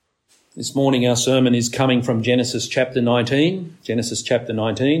This morning our sermon is coming from Genesis chapter 19,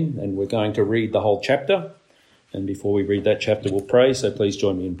 and we're going to read the whole chapter. And before we read that chapter, we'll pray, so please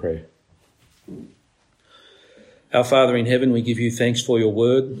join me in prayer. Our Father in heaven, we give you thanks for your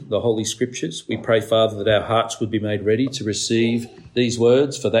word, the Holy Scriptures. We pray, Father, that our hearts would be made ready to receive these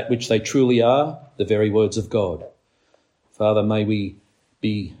words for that which they truly are, the very words of God. Father, may we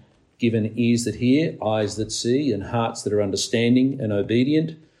be given ears that hear, eyes that see, and hearts that are understanding and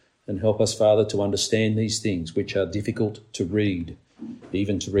obedient. And help us, Father, to understand these things which are difficult to read,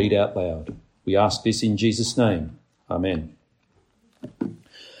 even to read out loud. We ask this in Jesus' name. Amen.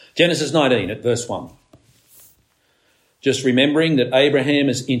 Genesis 19 at verse 1. Just remembering that Abraham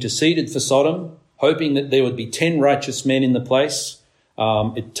has interceded for Sodom, hoping that there would be 10 righteous men in the place.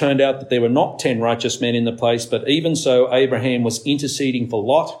 It turned out that there were not 10 righteous men in the place, but even so, Abraham was interceding for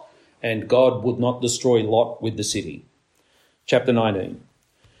Lot, and God would not destroy Lot with the city. Chapter 19.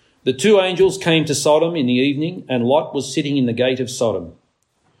 The two angels came to Sodom in the evening, and Lot was sitting in the gate of Sodom.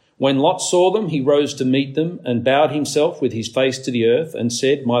 When Lot saw them, he rose to meet them and bowed himself with his face to the earth and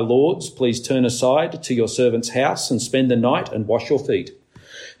said, "My lords, please turn aside to your servant's house and spend the night and wash your feet.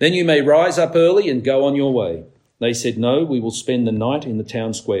 Then you may rise up early and go on your way." They said, "No, we will spend the night in the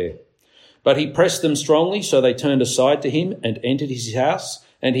town square." But he pressed them strongly, so they turned aside to him and entered his house,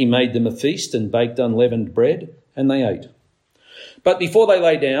 and he made them a feast and baked unleavened bread, and they ate. But before they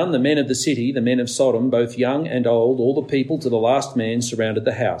lay down, the men of the city, the men of Sodom, both young and old, all the people to the last man, surrounded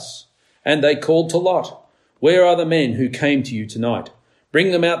the house. And they called to Lot, "Where are the men who came to you tonight?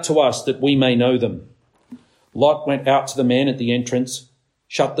 Bring them out to us that we may know them." Lot went out to the men at the entrance,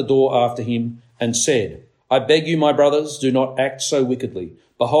 shut the door after him, and said, "I beg you, my brothers, do not act so wickedly.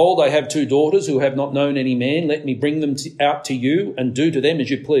 Behold, I have 2 daughters who have not known any man. Let me bring them out to you and do to them as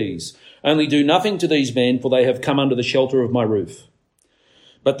you please. Only do nothing to these men, for they have come under the shelter of my roof."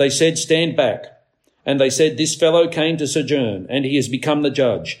 But they said, "Stand back." And they said, "This fellow came to sojourn, and he has become the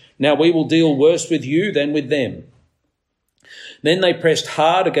judge. Now we will deal worse with you than with them." Then they pressed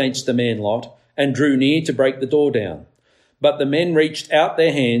hard against the man Lot and drew near to break the door down. But the men reached out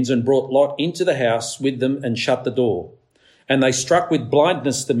their hands and brought Lot into the house with them and shut the door. And they struck with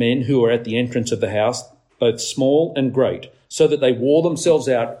blindness the men who were at the entrance of the house, both small and great, so that they wore themselves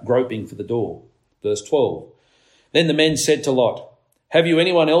out groping for the door. Verse 12. Then the men said to Lot, "Have you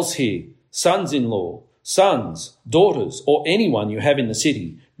anyone else here, sons-in-law, sons, daughters, or anyone you have in the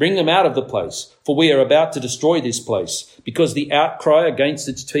city? Bring them out of the place, for we are about to destroy this place, because the outcry against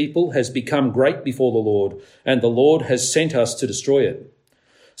its people has become great before the Lord, and the Lord has sent us to destroy it."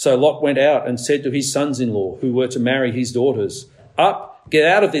 So Lot went out and said to his sons-in-law, who were to marry his daughters, "Up, get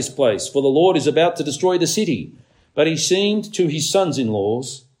out of this place, for the Lord is about to destroy the city." But he seemed to his sons-in-law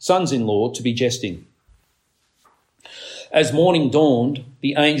to be jesting. As morning dawned,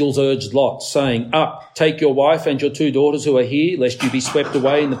 the angels urged Lot, saying, "Up, take your wife and your 2 daughters who are here, lest you be swept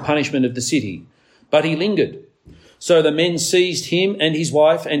away in the punishment of the city." But he lingered. So the men seized him and his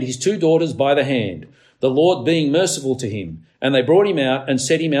wife and his 2 daughters by the hand, the Lord being merciful to him. And they brought him out and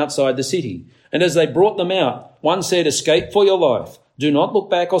set him outside the city. And as they brought them out, one said, "Escape for your life. Do not look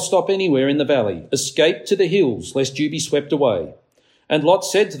back or stop anywhere in the valley. Escape to the hills, lest you be swept away." And Lot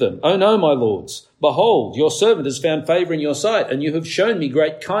said to them, "Oh no, my lords. Behold, your servant has found favour in your sight, and you have shown me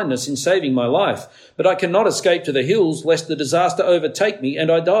great kindness in saving my life. But I cannot escape to the hills, lest the disaster overtake me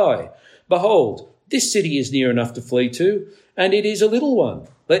and I die. Behold, this city is near enough to flee to, and it is a little one.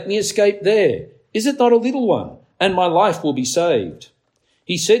 Let me escape there. Is it not a little one? And my life will be saved."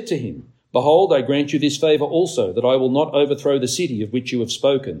 He said to him, "Behold, I grant you this favour also, that I will not overthrow the city of which you have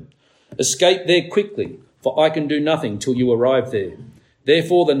spoken. Escape there quickly, for I can do nothing till you arrive there."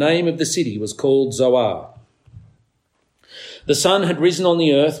 Therefore the name of the city was called Zoar. The sun had risen on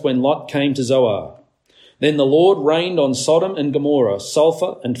the earth when Lot came to Zoar. Then the Lord rained on Sodom and Gomorrah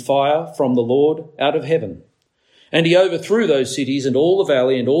sulphur and fire from the Lord out of heaven. And he overthrew those cities and all the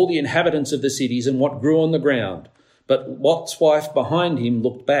valley and all the inhabitants of the cities and what grew on the ground. But Lot's wife behind him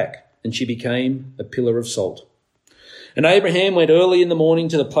looked back, and she became a pillar of salt. And Abraham went early in the morning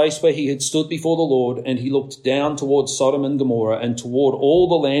to the place where he had stood before the Lord, and he looked down towards Sodom and Gomorrah and toward all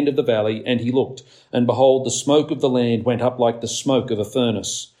the land of the valley, and he looked, and behold, the smoke of the land went up like the smoke of a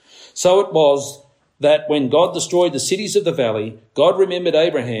furnace. So it was that when God destroyed the cities of the valley, God remembered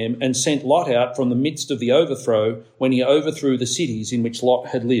Abraham and sent Lot out from the midst of the overthrow when he overthrew the cities in which Lot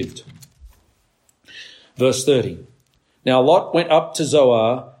had lived. Verse 30. Now Lot went up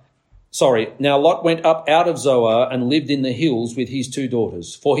out of Zoar and lived in the hills with his 2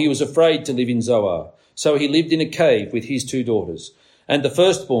 daughters, for he was afraid to live in Zoar. So he lived in a cave with his 2 daughters. And the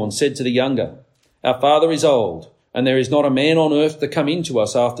firstborn said to the younger, "Our father is old, and there is not a man on earth to come into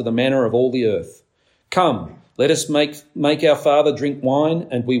us after the manner of all the earth. Come, let us make our father drink wine,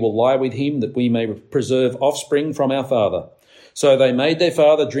 and we will lie with him, that we may preserve offspring from our father. So they made their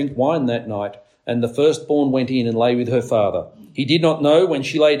father drink wine that night, and the firstborn went in and lay with her father. He did not know when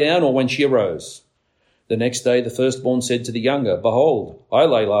she lay down or when she arose. The next day the firstborn said to the younger, Behold, I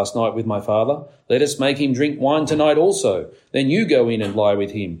lay last night with my father. Let us make him drink wine tonight also. Then you go in and lie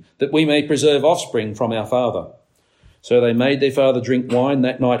with him, that we may preserve offspring from our father. So they made their father drink wine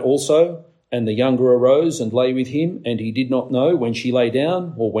that night also, and the younger arose and lay with him, and he did not know when she lay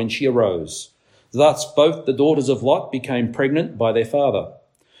down or when she arose. Thus both the daughters of Lot became pregnant by their father.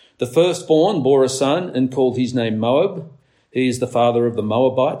 The firstborn bore a son and called his name Moab. He is the father of the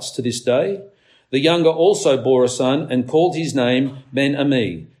Moabites to this day. The younger also bore a son and called his name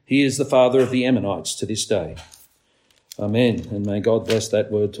Ben-Ami. He is the father of the Ammonites to this day. Amen. And may God bless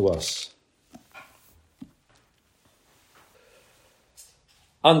that word to us.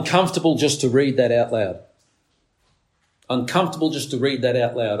 Uncomfortable just to read that out loud. Uncomfortable just to read that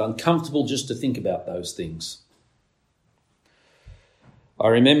out loud. Uncomfortable just to think about those things. I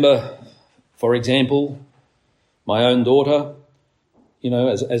remember, for example, my own daughter,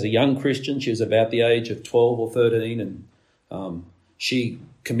 as a young Christian. She was about the age of 12 or 13, and she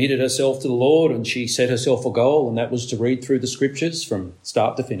committed herself to the Lord, and she set herself a goal, and that was to read through the scriptures from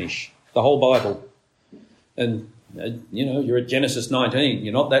start to finish, the whole Bible. And, you're at Genesis 19.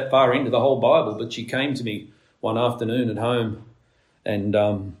 You're not that far into the whole Bible, but she came to me one afternoon at home, and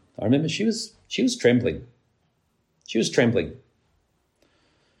I remember she was trembling. She was trembling.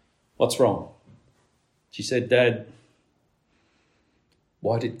 What's wrong? She said, Dad,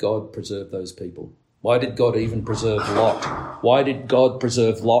 why did God preserve those people? Why did God even preserve Lot? Why did God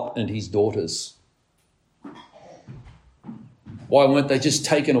preserve Lot and his daughters? Why weren't they just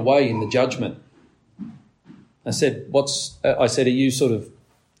taken away in the judgment? I said, are you sort of,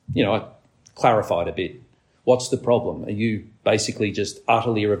 I clarified a bit. What's the problem? Are you basically just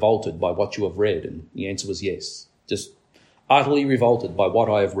utterly revolted by what you have read? And the answer was yes, just utterly revolted by what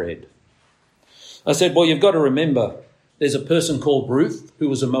I have read. I said, well, you've got to remember there's a person called Ruth who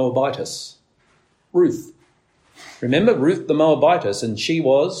was a Moabitess. Ruth. Remember Ruth the Moabitess, and she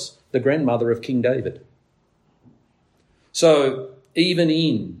was the grandmother of King David. So even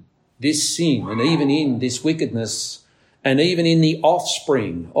in this sin and even in this wickedness and even in the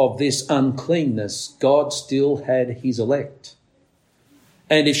offspring of this uncleanness, God still had his elect.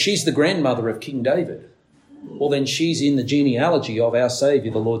 And if she's the grandmother of King David, well, then she's in the genealogy of our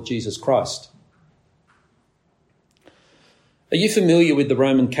Saviour, the Lord Jesus Christ. Are you familiar with the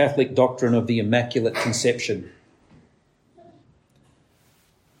Roman Catholic doctrine of the Immaculate Conception?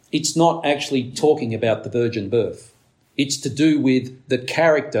 It's not actually talking about the virgin birth. It's to do with the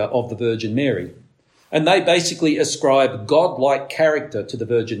character of the Virgin Mary. And they basically ascribe godlike character to the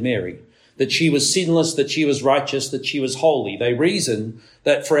Virgin Mary, that she was sinless, that she was righteous, that she was holy. They reason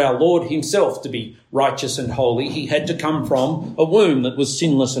that for our Lord himself to be righteous and holy, he had to come from a womb that was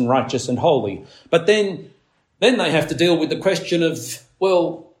sinless and righteous and holy. But then they have to deal with the question of,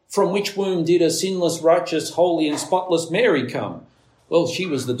 well, from which womb did a sinless, righteous, holy and spotless Mary come? Well, she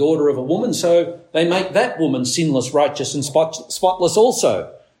was the daughter of a woman, so they make that woman sinless, righteous and spotless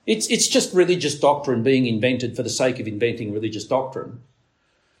also. It's just religious doctrine being invented for the sake of inventing religious doctrine.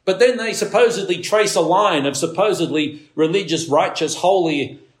 But then they supposedly trace a line of supposedly religious, righteous,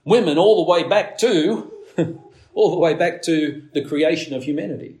 holy women all the way back to the creation of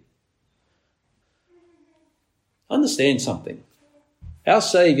humanity. Understand something. Our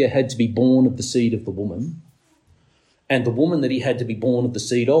Saviour had to be born of the seed of the woman, and the woman that he had to be born of the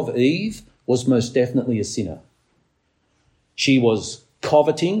seed of, Eve, was most definitely a sinner. She was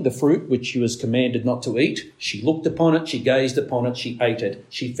coveting the fruit which she was commanded not to eat. She looked upon it, she gazed upon it, she ate it,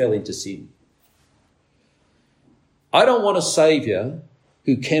 she fell into sin. I don't want a Saviour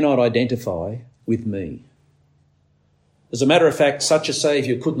who cannot identify with me. As a matter of fact, such a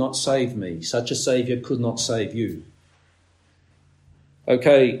Saviour could not save me. Such a Saviour could not save you.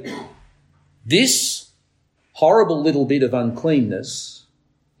 Okay, this horrible little bit of uncleanness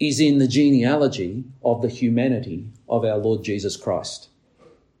is in the genealogy of the humanity of our Lord Jesus Christ.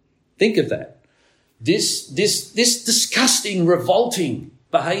 Think of that. This disgusting, revolting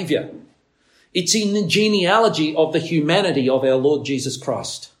behaviour. It's in the genealogy of the humanity of our Lord Jesus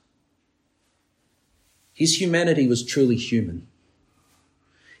Christ. His humanity was truly human.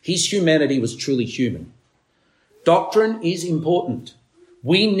 His humanity was truly human. Doctrine is important.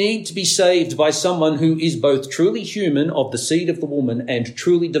 We need to be saved by someone who is both truly human, of the seed of the woman, and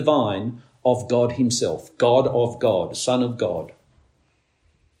truly divine, of God himself, God of God, Son of God.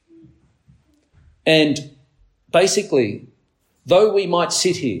 And Basically, though we might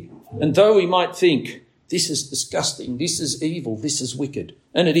sit here and though we might think, this is disgusting, this is evil, this is wicked,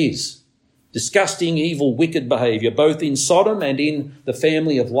 and it is. Disgusting, evil, wicked behaviour, both in Sodom and in the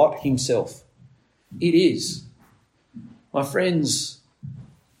family of Lot himself. It is. My friends,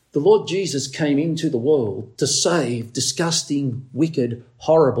 the Lord Jesus came into the world to save disgusting, wicked,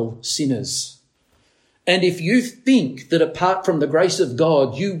 horrible sinners. And if you think that apart from the grace of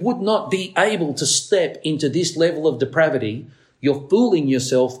God, you would not be able to step into this level of depravity, you're fooling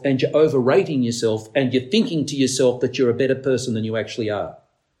yourself and you're overrating yourself and you're thinking to yourself that you're a better person than you actually are.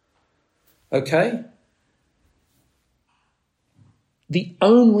 Okay? The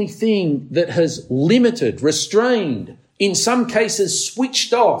only thing that has limited, restrained, in some cases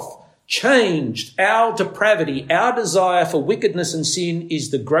switched off, changed our depravity, our desire for wickedness and sin is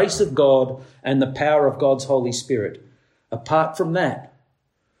the grace of God and the power of God's Holy Spirit. Apart from that,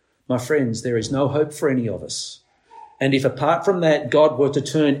 my friends, there is no hope for any of us. And if apart from that, God were to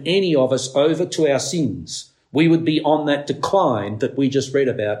turn any of us over to our sins, we would be on that decline that we just read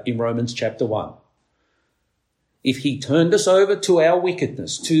about in Romans chapter 1. If he turned us over to our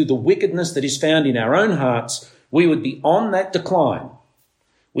wickedness, to the wickedness that is found in our own hearts, we would be on that decline.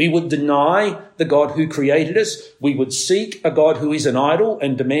 We would deny the God who created us. We would seek a God who is an idol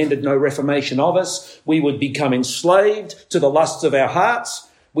and demanded no reformation of us. We would become enslaved to the lusts of our hearts.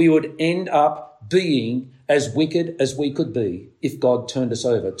 We would end up being as wicked as we could be if God turned us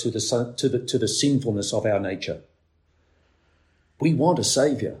over to the sinfulness of our nature. We want a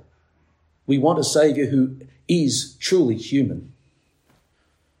saviour. We want a saviour who is truly human.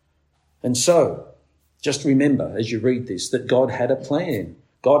 And so, just remember as you read this that God had a plan.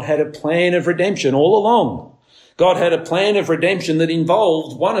 God had a plan of redemption all along. God had a plan of redemption that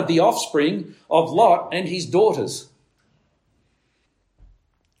involved one of the offspring of Lot and his daughters.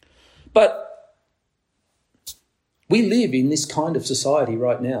 But we live in this kind of society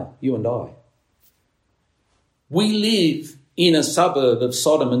right now, you and I. We live in a suburb of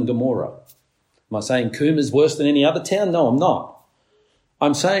Sodom and Gomorrah. Am I saying Coombe is worse than any other town? No, I'm not.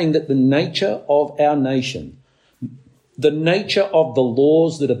 I'm saying that the nature of our nation, the nature of the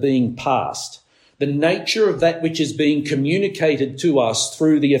laws that are being passed, the nature of that which is being communicated to us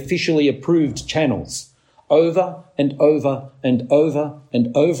through the officially approved channels over and over and over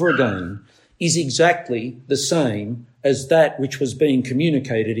and over again is exactly the same as that which was being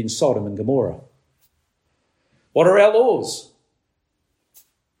communicated in Sodom and Gomorrah. What are our laws?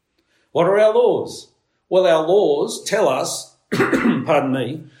 What are our laws? Well, our laws tell us, pardon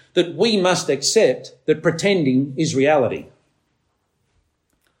me, that we must accept that pretending is reality.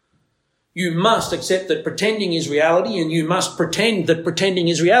 You must accept that pretending is reality, and you must pretend that pretending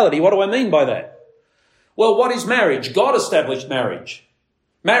is reality. What do I mean by that? Well, what is marriage? God established marriage.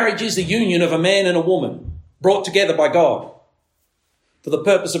 Marriage is the union of a man and a woman brought together by God for the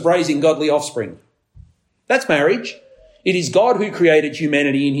purpose of raising godly offspring. That's marriage. It is God who created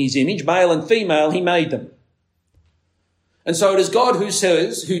humanity in his image, male and female, he made them. And so it is God who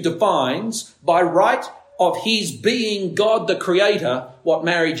says, who defines by right of his being God the creator what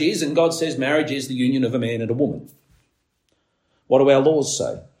marriage is, and God says marriage is the union of a man and a woman. What do our laws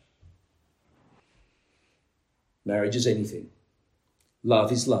say? Marriage is anything.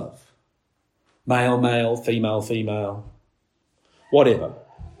 Love is love. Male, male, female, female, whatever.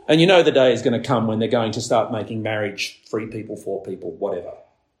 And you know the day is going to come when they're going to start making marriage 3 people, 4 people, whatever.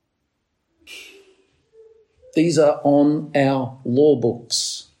 These are on our law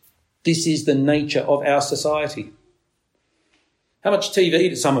books. This is the nature of our society. How much TV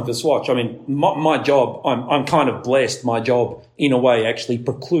do some of us watch? I mean, my job, I'm kind of blessed. My job, in a way, actually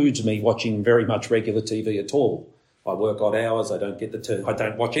precludes me watching very much regular TV at all. I work odd hours. I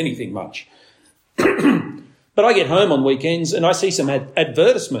don't watch anything much. But I get home on weekends and I see some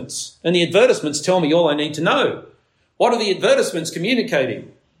advertisements, and the advertisements tell me all I need to know. What are the advertisements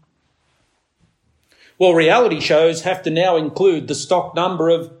communicating? Well, reality shows have to now include the stock number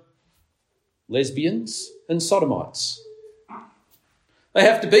of lesbians and sodomites. They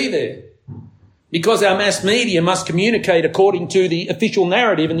have to be there because our mass media must communicate according to the official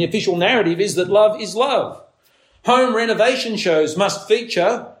narrative, and the official narrative is that love is love. Home renovation shows must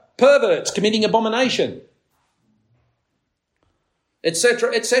feature perverts committing abomination,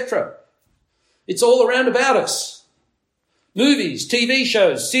 etc., etc. It's all around about us. Movies, TV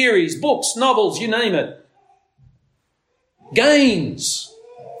shows, series, books, novels, you name it. Games.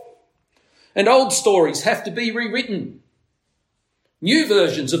 And old stories have to be rewritten. New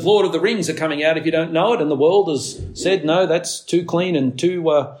versions of Lord of the Rings are coming out if you don't know it, and the world has said, no, that's too clean and too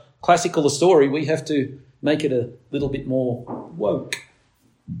classical a story. We have to make it a little bit more woke.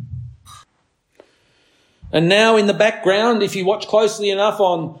 And now in the background, if you watch closely enough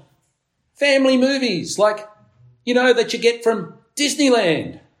on family movies like, that you get from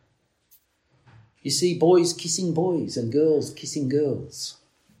Disneyland, you see boys kissing boys and girls kissing girls.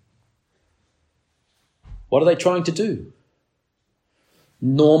 What are they trying to do?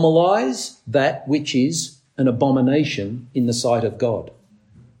 Normalise that which is an abomination in the sight of God.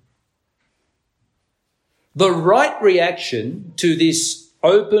 The right reaction to this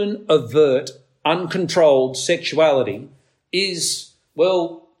open, overt, uncontrolled sexuality is,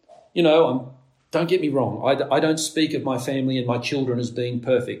 don't get me wrong, I don't speak of my family and my children as being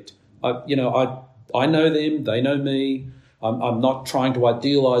perfect. I know them, they know me. I'm not trying to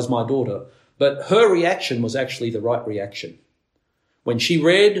idealise my daughter. But her reaction was actually the right reaction. When she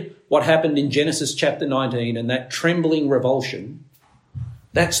read what happened in Genesis chapter 19 and that trembling revulsion,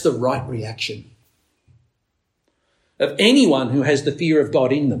 that's the right reaction of anyone who has the fear of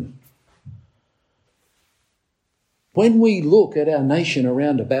God in them. When we look at our nation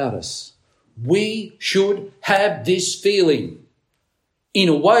around about us, we should have this feeling. In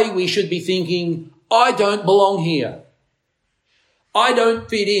a way, we should be thinking, I don't belong here. I don't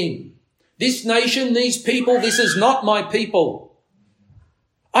fit in. This nation, these people, this is not my people.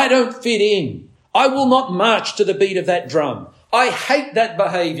 I don't fit in. I will not march to the beat of that drum. I hate that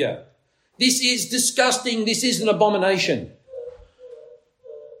behaviour. This is disgusting. This is an abomination.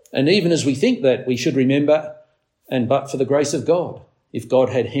 And even as we think that, we should remember, and but for the grace of God, if God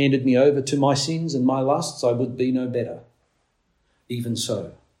had handed me over to my sins and my lusts, I would be no better. Even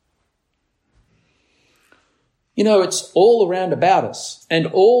so. It's all around about us, and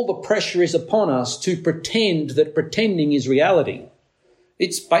all the pressure is upon us to pretend that pretending is reality.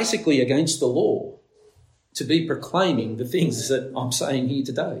 It's basically against the law to be proclaiming the things that I'm saying here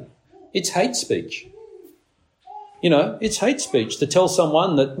today. It's hate speech. It's hate speech to tell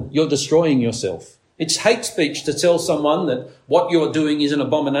someone that you're destroying yourself. It's hate speech to tell someone that what you're doing is an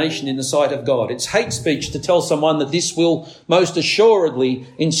abomination in the sight of God. It's hate speech to tell someone that this will most assuredly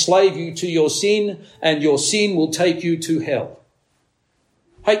enslave you to your sin and your sin will take you to hell.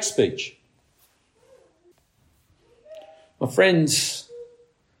 Hate speech. My friends,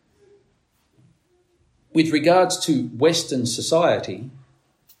 with regards to Western society,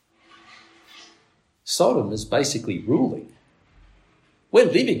 Sodom is basically ruling. We're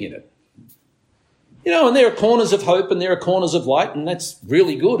living in it. And there are corners of hope and there are corners of light, and that's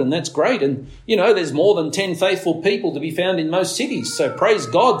really good and that's great. And, there's more than 10 faithful people to be found in most cities. So praise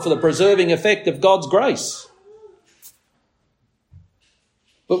God for the preserving effect of God's grace.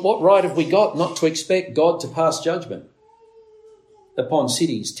 But what right have we got not to expect God to pass judgment upon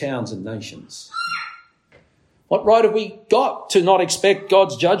cities, towns and nations? What right have we got to not expect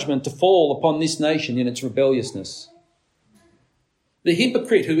God's judgment to fall upon this nation in its rebelliousness? The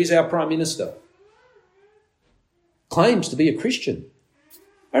hypocrite who is our Prime Minister claims to be a Christian.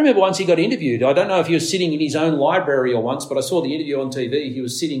 I remember once he got interviewed. I don't know if he was sitting in his own library or once, but I saw the interview on TV. He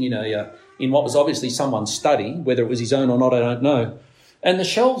was sitting in what was obviously someone's study, whether it was his own or not, I don't know. And the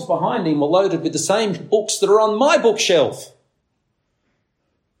shelves behind him were loaded with the same books that are on my bookshelf.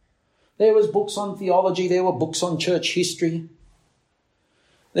 There was books on theology. There were books on church history.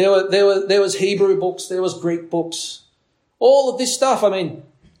 There was Hebrew books. There was Greek books. All of this stuff.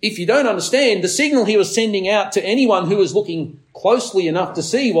 If you don't understand, the signal he was sending out to anyone who was looking closely enough to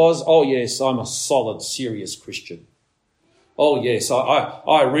see was, oh yes, I'm a solid, serious Christian. Oh yes,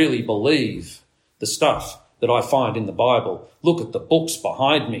 I really believe the stuff that I find in the Bible. Look at the books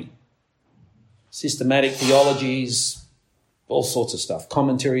behind me. Systematic theologies, all sorts of stuff,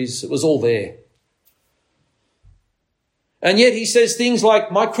 commentaries, it was all there. And yet he says things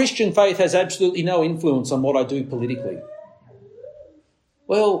like, my Christian faith has absolutely no influence on what I do politically.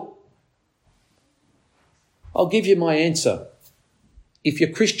 Well, I'll give you my answer. If your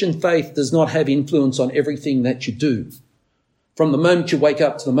Christian faith does not have influence on everything that you do, from the moment you wake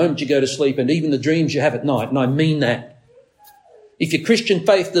up to the moment you go to sleep and even the dreams you have at night, and I mean that, if your Christian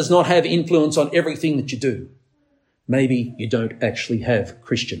faith does not have influence on everything that you do, maybe you don't actually have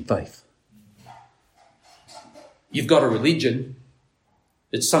Christian faith. You've got a religion,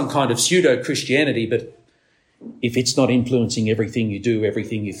 it's some kind of pseudo-Christianity, but if it's not influencing everything you do,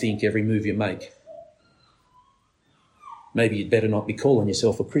 everything you think, every move you make, maybe you'd better not be calling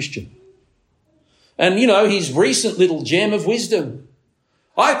yourself a Christian. And, his recent little gem of wisdom.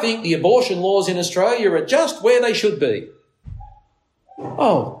 I think the abortion laws in Australia are just where they should be.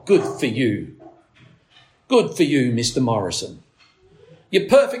 Oh, good for you. Good for you, Mr. Morrison. You're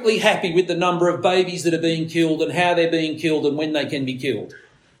perfectly happy with the number of babies that are being killed and how they're being killed and when they can be killed.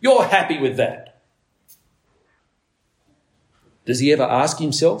 You're happy with that. Does he ever ask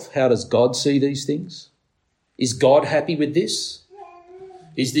himself, how does God see these things? Is God happy with this?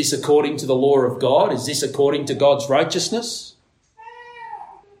 Is this according to the law of God? Is this according to God's righteousness?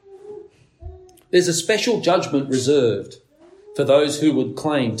 There's a special judgment reserved for those who would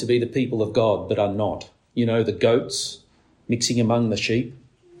claim to be the people of God but are not. You know, the goats mixing among the sheep.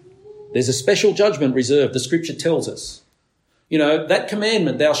 There's a special judgment reserved, the scripture tells us. You know, that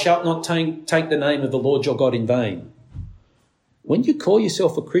commandment, thou shalt not take the name of the Lord your God in vain. When you call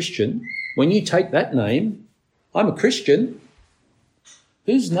yourself a Christian, when you take that name, I'm a Christian,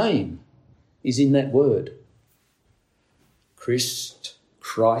 whose name is in that word? Christ,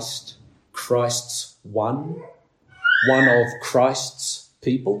 Christ's one of Christ's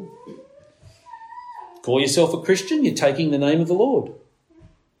people. Call yourself a Christian, you're taking the name of the Lord.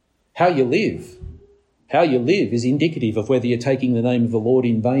 How you live is indicative of whether you're taking the name of the Lord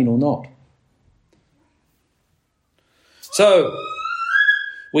in vain or not. So,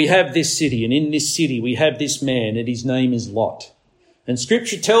 we have this city, and in this city we have this man, and his name is Lot. And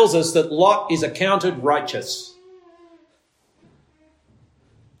Scripture tells us that Lot is accounted righteous.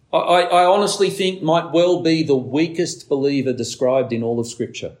 I honestly think might well be the weakest believer described in all of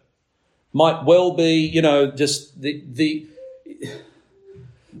Scripture. Might well be, just the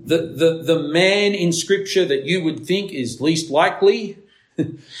man in Scripture that you would think is least likely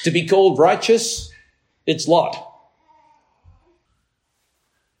to be called righteous. It's Lot.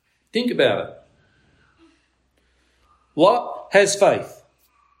 Think about it. Lot has faith.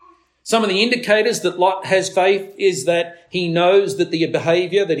 Some of the indicators that Lot has faith is that he knows that the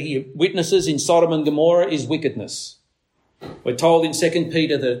behaviour that he witnesses in Sodom and Gomorrah is wickedness. We're told in 2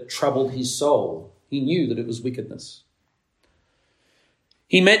 Peter that it troubled his soul. He knew that it was wickedness.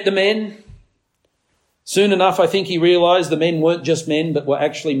 He met the men. Soon enough, I think he realised the men weren't just men, but were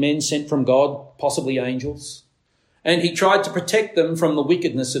actually men sent from God, possibly angels. And he tried to protect them from the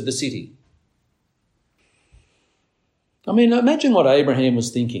wickedness of the city. I mean, imagine what Abraham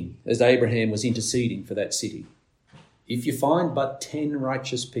was thinking as Abraham was interceding for that city. If you find but 10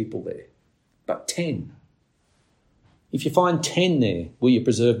 righteous people there, but 10. If you find 10 there, will you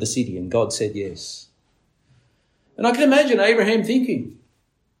preserve the city? And God said yes. And I can imagine Abraham thinking,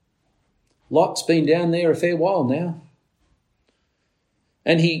 Lot's been down there a fair while now.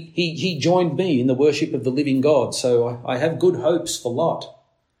 And he joined me in the worship of the living God, so I have good hopes for Lot.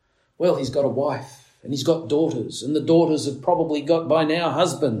 Well, he's got a wife and he's got daughters, and the daughters have probably got by now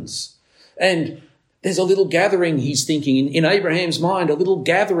husbands. And there's a little gathering, he's thinking, in Abraham's mind, a little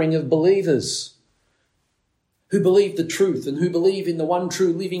gathering of believers who believe the truth and who believe in the one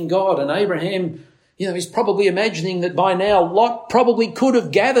true living God. And Abraham, he's probably imagining that by now Lot probably could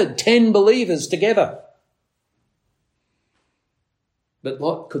have gathered 10 believers together. But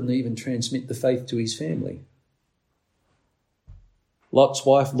Lot couldn't even transmit the faith to his family. Lot's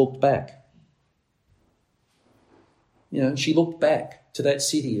wife looked back. She looked back to that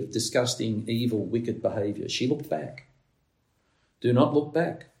city of disgusting, evil, wicked behaviour. She looked back. Do not look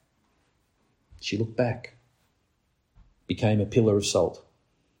back. She looked back. Became a pillar of salt.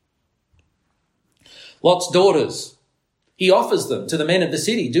 Lot's daughters, he offers them to the men of the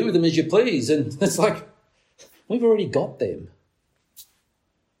city. Do with them as you please. And it's like, we've already got them.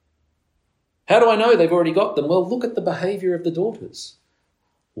 How do I know they've already got them? Well, look at the behaviour of the daughters.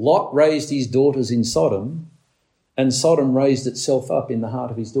 Lot raised his daughters in Sodom, and Sodom raised itself up in the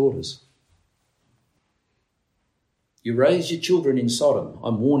heart of his daughters. You raise your children in Sodom,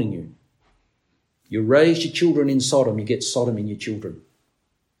 I'm warning you. You raise your children in Sodom, you get Sodom in your children.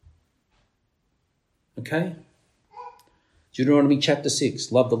 Okay? Deuteronomy chapter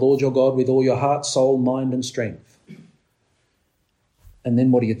 6, love the Lord your God with all your heart, soul, mind and strength. And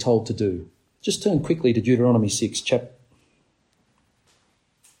then what are you told to do? Just turn quickly to Deuteronomy 6. Did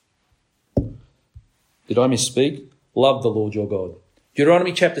I misspeak? Love the Lord your God.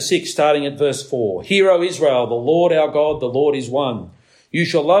 Deuteronomy chapter 6, starting at verse 4. Hear, O Israel, the Lord our God, the Lord is one. You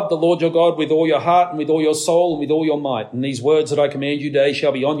shall love the Lord your God with all your heart and with all your soul and with all your might. And these words that I command you today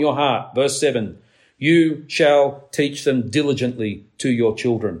shall be on your heart. Verse 7. You shall teach them diligently to your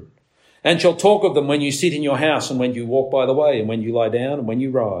children, and shall talk of them when you sit in your house and when you walk by the way and when you lie down and when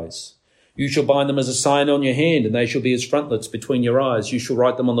you rise. You shall bind them as a sign on your hand, and they shall be as frontlets between your eyes. You shall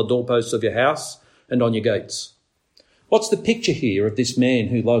write them on the doorposts of your house and on your gates. What's the picture here of this man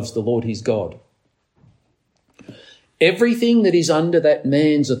who loves the Lord his God? Everything that is under that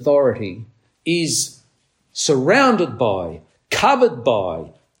man's authority is surrounded by, covered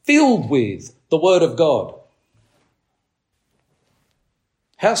by, filled with the Word of God.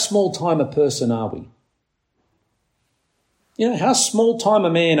 How small-time a person are we? How small-time a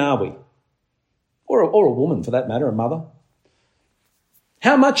man are we? Or a woman, for that matter, a mother.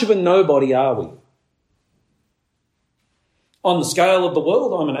 How much of a nobody are we? On the scale of the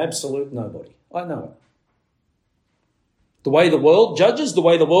world, I'm an absolute nobody. I know it. The way the world judges, the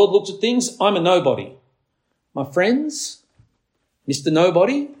way the world looks at things, I'm a nobody. My friends, Mr.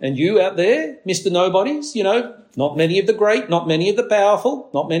 Nobody, and you out there, Mr. Nobodies, not many of the great, not many of the powerful,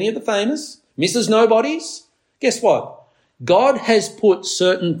 not many of the famous, Mrs. Nobodies, guess what? God has put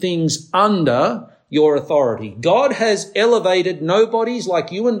certain things under your authority. God has elevated nobodies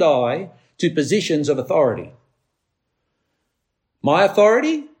like you and I to positions of authority. My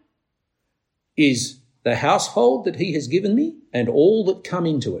authority is the household that he has given me and all that come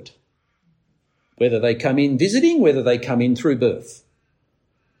into it, whether they come in visiting, whether they come in through birth.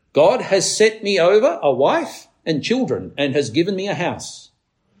 God has set me over a wife and children and has given me a house.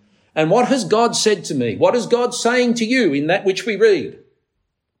 And what has God said to me? What is God saying to you in that which we read?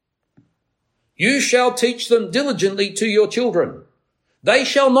 You shall teach them diligently to your children. They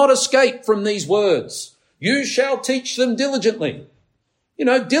shall not escape from these words. You shall teach them diligently.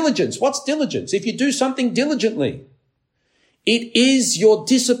 Diligence. What's diligence? If you do something diligently, it is your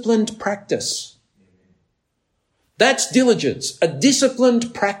disciplined practice. That's diligence, a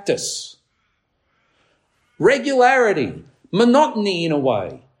disciplined practice. Regularity, monotony in a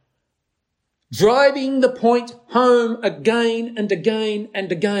way. Driving the point home again and again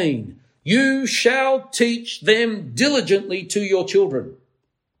and again. You shall teach them diligently to your children.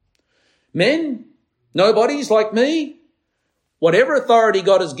 Men, nobodies like me, whatever authority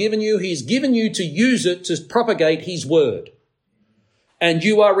God has given you, he's given you to use it to propagate his word. And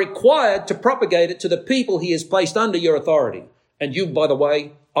you are required to propagate it to the people he has placed under your authority. And you, by the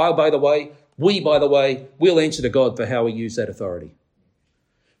way, I, by the way, we, by the way, will answer to God for how we use that authority.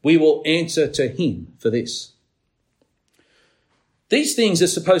 We will answer to him for this. These things are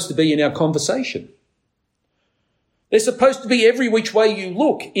supposed to be in our conversation. They're supposed to be every which way you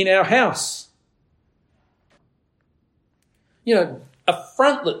look in our house. A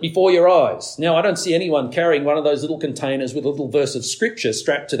frontlet before your eyes. Now, I don't see anyone carrying one of those little containers with a little verse of scripture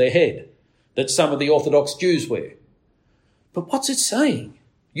strapped to their head that some of the Orthodox Jews wear. But what's it saying?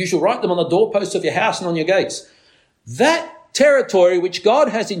 You shall write them on the doorposts of your house and on your gates. That territory which God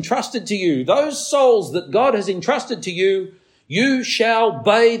has entrusted to you, those souls that God has entrusted to you, you shall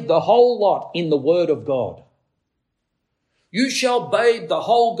bathe the whole lot in the word of God. You shall bathe the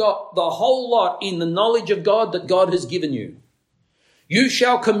whole lot in the knowledge of God that God has given you. You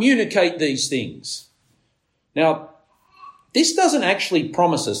shall communicate these things. Now, this doesn't actually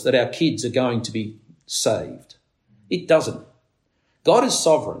promise us that our kids are going to be saved. It doesn't. God is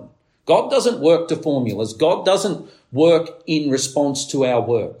sovereign. God doesn't work to formulas. God doesn't work in response to our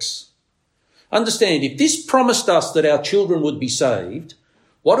works. Understand, if this promised us that our children would be saved,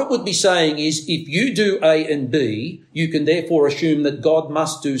 what it would be saying is if you do A and B, you can therefore assume that God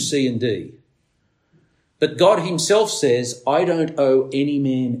must do C and D. But God himself says, I don't owe any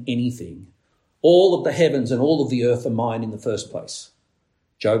man anything. All of the heavens and all of the earth are mine in the first place.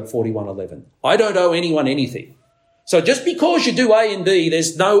 Job 41:11. I don't owe anyone anything. So just because you do A and B,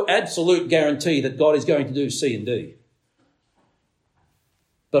 there's no absolute guarantee that God is going to do C and D.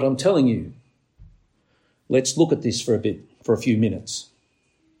 But I'm telling you, let's look at this for a few minutes.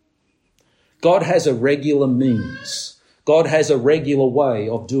 God has a regular means. God has a regular way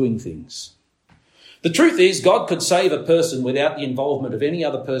of doing things. The truth is, God could save a person without the involvement of any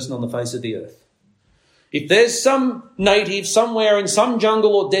other person on the face of the earth. If there's some native somewhere in some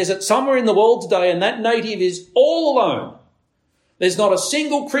jungle or desert somewhere in the world today and that native is all alone, there's not a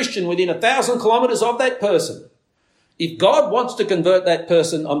single Christian within 1,000 kilometres of that person. If God wants to convert that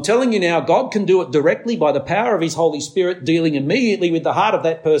person, I'm telling you now, God can do it directly by the power of his Holy Spirit, dealing immediately with the heart of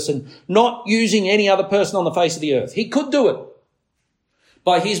that person, not using any other person on the face of the earth. He could do it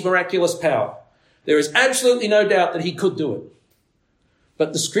by his miraculous power. There is absolutely no doubt that he could do it.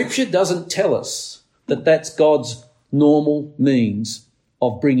 But the scripture doesn't tell us that that's God's normal means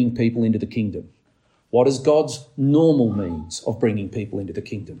of bringing people into the kingdom. What is God's normal means of bringing people into the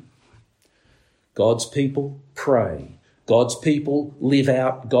kingdom? God's people pray. God's people live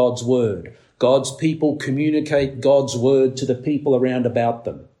out God's word. God's people communicate God's word to the people around about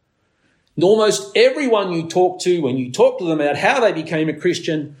them. And almost everyone you talk to, when you talk to them about how they became a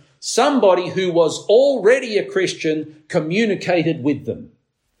Christian, somebody who was already a Christian communicated with them.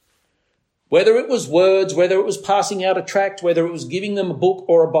 Whether it was words, whether it was passing out a tract, whether it was giving them a book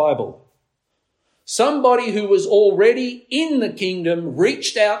or a Bible. Somebody who was already in the kingdom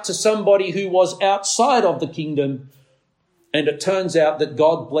reached out to somebody who was outside of the kingdom, and it turns out that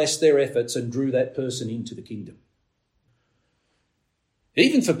God blessed their efforts and drew that person into the kingdom.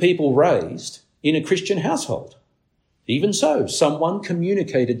 Even for people raised in a Christian household. Even so, someone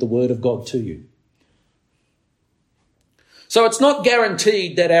communicated the word of God to you. So it's not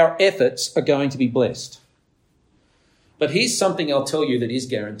guaranteed that our efforts are going to be blessed. But here's something I'll tell you that is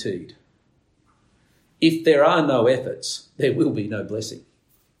guaranteed. If there are no efforts, there will be no blessing.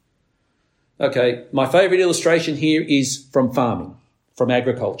 Okay, my favourite illustration here is from farming, from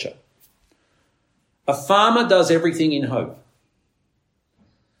agriculture. A farmer does everything in hope.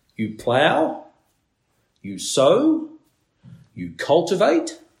 You plough, you sow, you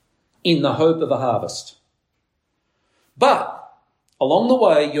cultivate in the hope of a harvest. But along the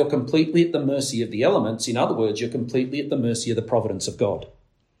way, you're completely at the mercy of the elements. In other words, you're completely at the mercy of the providence of God.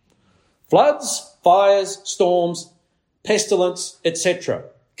 Floods, fires, storms, pestilence, etc.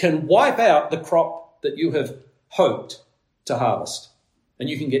 can wipe out the crop that you have hoped to harvest, and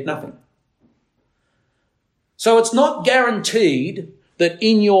you can get nothing. So it's not guaranteed that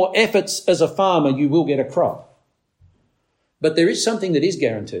in your efforts as a farmer you will get a crop. But there is something that is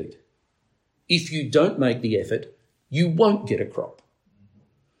guaranteed. If you don't make the effort, you won't get a crop.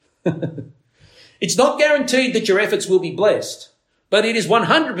 It's not guaranteed that your efforts will be blessed, but it is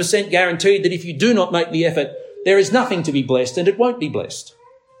 100% guaranteed that if you do not make the effort, there is nothing to be blessed and it won't be blessed.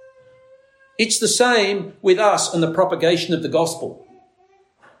 It's the same with us and the propagation of the gospel.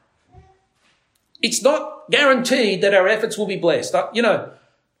 It's not guaranteed that our efforts will be blessed.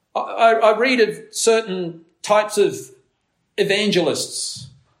 I read of certain types of evangelists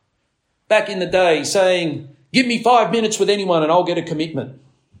back in the day saying, give me 5 minutes with anyone and I'll get a commitment.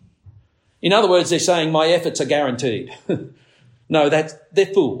 In other words, they're saying my efforts are guaranteed. No, they're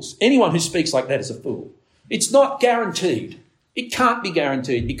fools. Anyone who speaks like that is a fool. It's not guaranteed. It can't be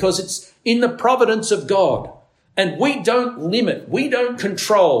guaranteed because it's in the providence of God. And we don't limit, we don't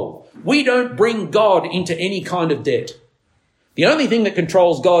control, we don't bring God into any kind of debt. The only thing that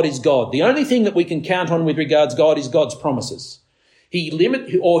controls God is God. The only thing that we can count on with regards God is God's promises.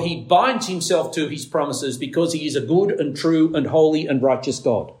 He binds himself to his promises because he is a good and true and holy and righteous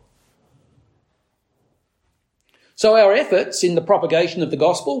God. So our efforts in the propagation of the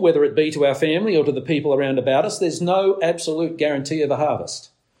gospel, whether it be to our family or to the people around about us, there's no absolute guarantee of a harvest.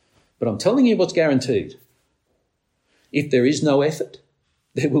 But I'm telling you what's guaranteed. If there is no effort,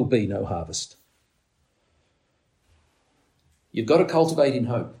 there will be no harvest. You've got to cultivate in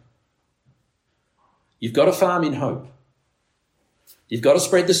hope. You've got to farm in hope. You've got to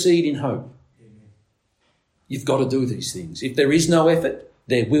spread the seed in hope. You've got to do these things. If there is no effort,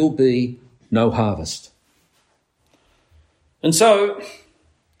 there will be no harvest. And so,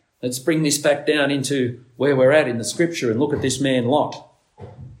 let's bring this back down into where we're at in the scripture and look at this man Lot.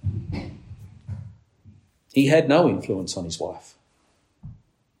 He had no influence on his wife.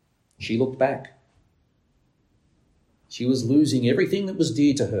 She looked back. She was losing everything that was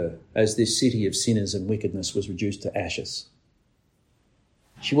dear to her as this city of sinners and wickedness was reduced to ashes.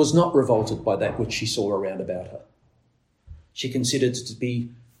 She was not revolted by that which she saw around about her. She considered it to be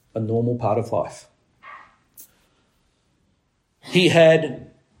a normal part of life. He had,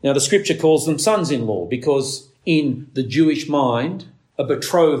 now the scripture calls them sons-in-law because in the Jewish mind, a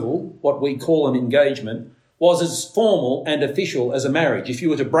betrothal, what we call an engagement, was as formal and official as a marriage. If you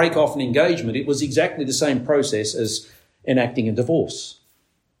were to break off an engagement, it was exactly the same process as enacting a divorce.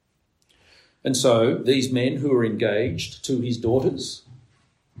 And so these men who are engaged to his daughters,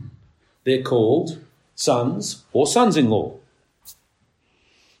 they're called sons or sons-in-law.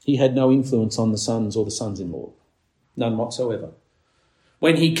 He had no influence on the sons or the sons-in-law, none whatsoever.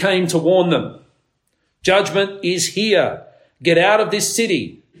 When he came to warn them, judgment is here. Get out of this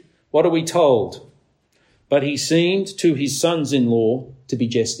city. What are we told? But he seemed to his sons-in-law to be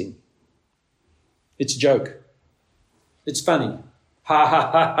jesting. It's a joke. It's funny. Ha,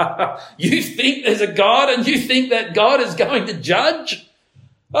 ha, ha, ha, ha. You think there's a God and you think that God is going to judge?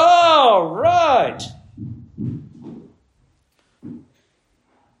 Oh, right.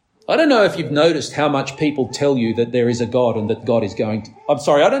 I don't know if you've noticed how much people tell you that there is a God and that God is going to...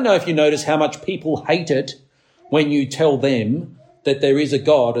 I don't know if you notice how much people hate it when you tell them that there is a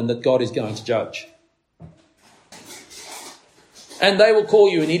God and that God is going to judge. And they will call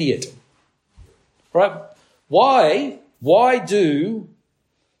you an idiot. Right? Why do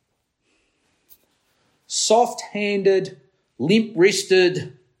soft-handed,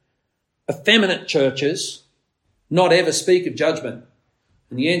 limp-wristed, effeminate churches not ever speak of judgment?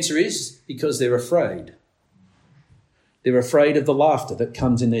 And the answer is because they're afraid. They're afraid of the laughter that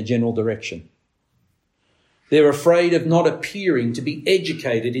comes in their general direction. They're afraid of not appearing to be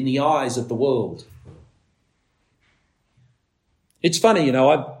educated in the eyes of the world. It's funny,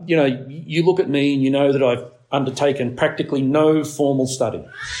 you look at me and you know that I've undertaken practically no formal study.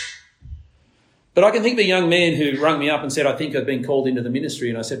 But I can think of a young man who rang me up and said, I think I've been called into the ministry.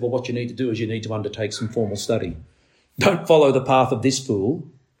 And I said, well, what you need to do is you need to undertake some formal study. Don't follow the path of this fool.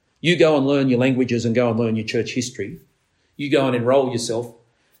 You go and learn your languages and go and learn your church history. You go and enroll yourself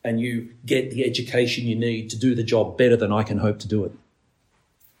and you get the education you need to do the job better than I can hope to do it.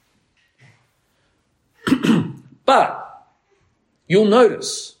 But you'll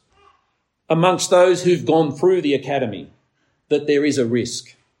notice amongst those who've gone through the academy that there is a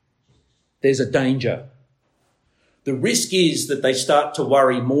risk. There's a danger. The risk is that they start to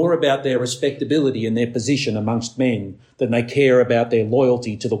worry more about their respectability and their position amongst men than they care about their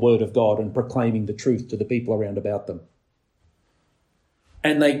loyalty to the Word of God and proclaiming the truth to the people around about them.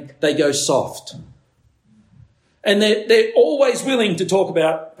 And they go soft. And they're always willing to talk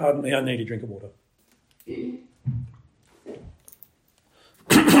about, pardon me, I need a drink of water.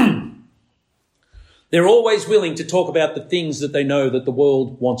 They're always willing to talk about the things that they know that the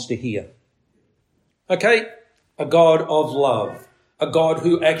world wants to hear. Okay? A God of love. A God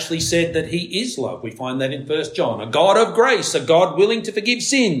who actually said that he is love. We find that in 1 John. A God of grace. A God willing to forgive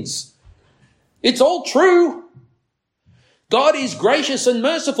sins. It's all true. God is gracious and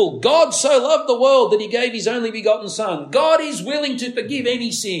merciful. God so loved the world that he gave his only begotten Son. God is willing to forgive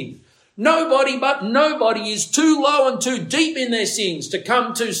any sin. Nobody but nobody is too low and too deep in their sins to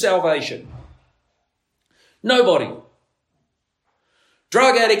come to salvation. Nobody.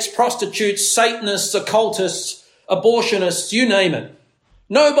 Drug addicts, prostitutes, Satanists, occultists, abortionists, you name it.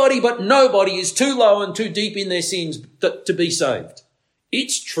 Nobody but nobody is too low and too deep in their sins to be saved.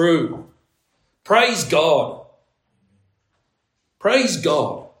 It's true. Praise God. Praise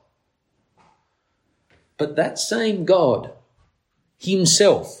God. But that same God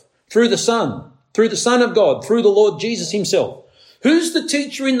himself, through the Son of God, through the Lord Jesus himself, who's the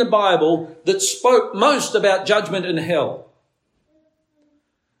teacher in the Bible that spoke most about judgment and hell?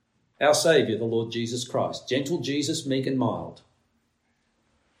 Our Saviour, the Lord Jesus Christ. Gentle Jesus, meek and mild.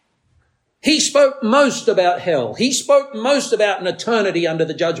 He spoke most about hell. He spoke most about an eternity under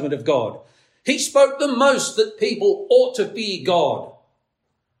the judgment of God. He spoke the most that people ought to fear God.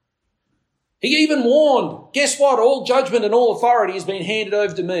 He even warned, guess what? All judgment and all authority has been handed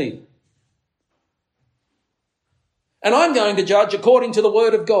over to me. And I'm going to judge according to the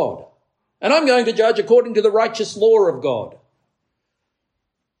word of God. And I'm going to judge according to the righteous law of God.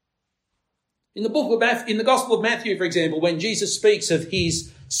 In the Gospel of Matthew, for example, when Jesus speaks of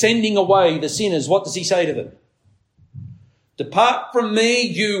his sending away the sinners, what does he say to them? Depart from me,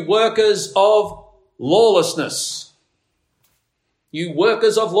 you workers of lawlessness. You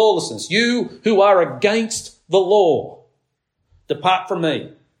workers of lawlessness. You who are against the law. Depart from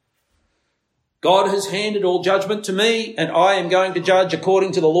me. God has handed all judgment to me, and I am going to judge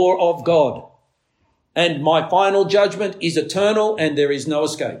according to the law of God. And my final judgment is eternal, and there is no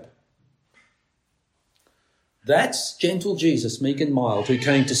escape. That's gentle Jesus, meek and mild, who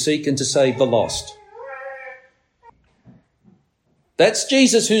came to seek and to save the lost. That's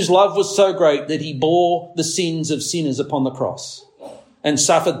Jesus whose love was so great that he bore the sins of sinners upon the cross and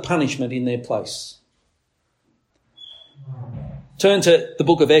suffered punishment in their place. Turn to the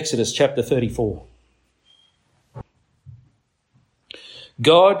book of Exodus, chapter 34.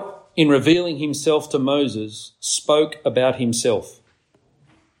 God, in revealing himself to Moses, spoke about himself.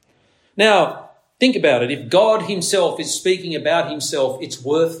 Now, think about it. If God himself is speaking about himself, it's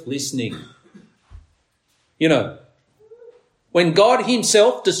worth listening. You know, when God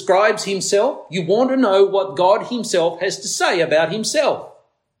himself describes himself, you want to know what God himself has to say about himself.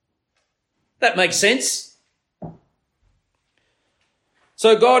 That makes sense.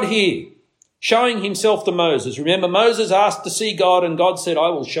 So God here, showing himself to Moses. Remember, Moses asked to see God, and God said, I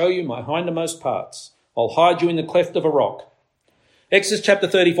will show you my hindermost parts. I'll hide you in the cleft of a rock. Exodus chapter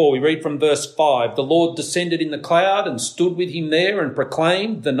 34, we read from verse 5. The Lord descended in the cloud and stood with him there and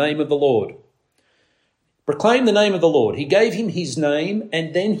proclaimed the name of the Lord. Proclaim the name of the Lord. He gave him his name,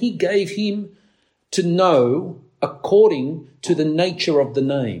 and then he gave him to know according to the nature of the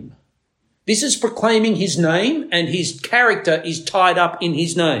name. This is proclaiming his name, and his character is tied up in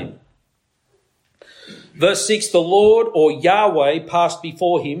his name. Verse 6, the Lord, or Yahweh, passed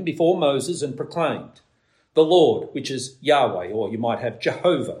before him, before Moses, and proclaimed. The Lord, which is Yahweh, or you might have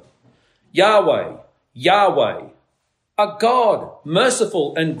Jehovah. Yahweh, Yahweh, a God,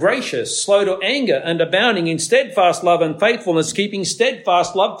 merciful and gracious, slow to anger and abounding in steadfast love and faithfulness, keeping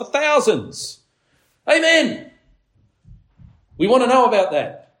steadfast love for thousands. Amen. We want to know about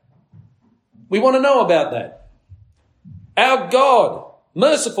that. We want to know about that. Our God,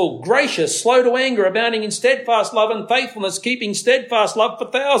 merciful, gracious, slow to anger, abounding in steadfast love and faithfulness, keeping steadfast love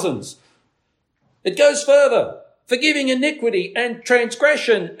for thousands. It goes further, forgiving iniquity and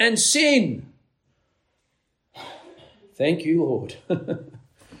transgression and sin. Thank you, Lord.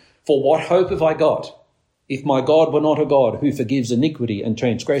 For what hope have I got if my God were not a God who forgives iniquity and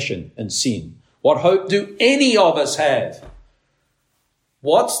transgression and sin? What hope do any of us have?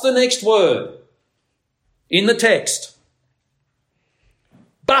 What's the next word in the text?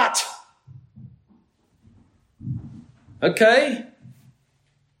 But. Okay.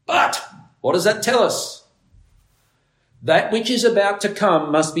 But what does that tell us? That which is about to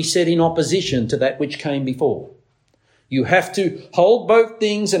come must be set in opposition to that which came before. You have to hold both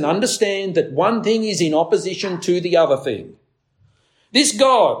things and understand that one thing is in opposition to the other thing. This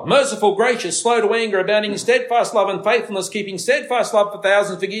God, merciful, gracious, slow to anger, abounding in steadfast love and faithfulness, keeping steadfast love for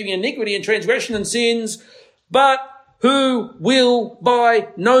thousands, forgiving iniquity and transgression and sins, but who will by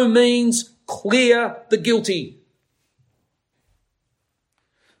no means clear the guilty.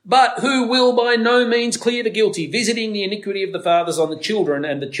 But who will by no means clear the guilty, visiting the iniquity of the fathers on the children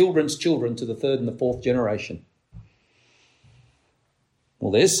and the children's children to the third and the fourth generation.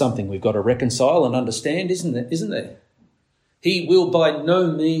 Well, there's something we've got to reconcile and understand, isn't there? He will by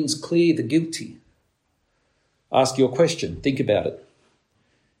no means clear the guilty. Ask your question. Think about it.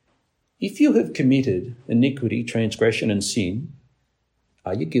 If you have committed iniquity, transgression and sin,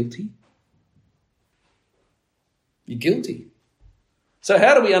 are you guilty? You're guilty. So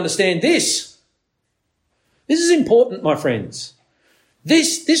how do we understand this? This is important, my friends.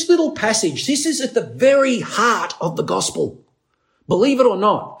 This little passage, this is at the very heart of the gospel. Believe it or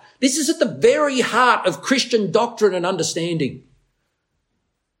not, this is at the very heart of Christian doctrine and understanding.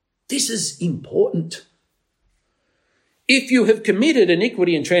 This is important. If you have committed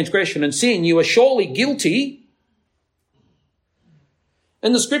iniquity and transgression and sin, you are surely guilty.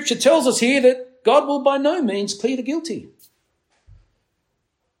 And the scripture tells us here that God will by no means clear the guilty.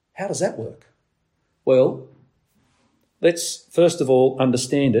 How does that work? Well, let's first of all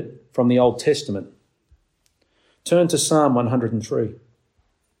understand it from the Old Testament. Turn to Psalm 103.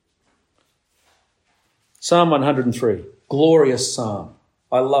 Psalm 103, glorious psalm.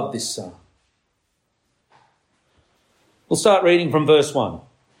 I love this psalm. We'll start reading from verse 1.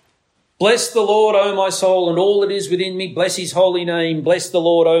 Bless the Lord, O my soul, and all that is within me. Bless his holy name. Bless the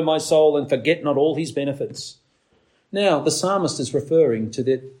Lord, O my soul, and forget not all his benefits. Now, the psalmist is referring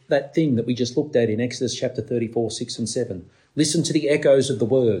to that thing that we just looked at in Exodus chapter 34, 6 and 7. Listen to the echoes of the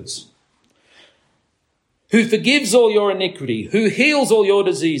words. Who forgives all your iniquity, who heals all your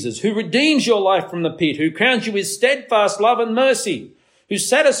diseases, who redeems your life from the pit, who crowns you with steadfast love and mercy, who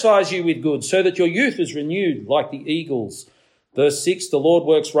satisfies you with good so that your youth is renewed like the eagles. Verse 6, the Lord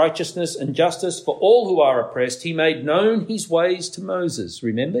works righteousness and justice for all who are oppressed. He made known his ways to Moses.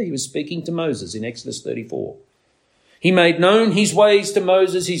 Remember, he was speaking to Moses in Exodus 34. He made known his ways to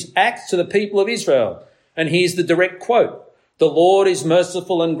Moses, his acts to the people of Israel. And here's the direct quote. The Lord is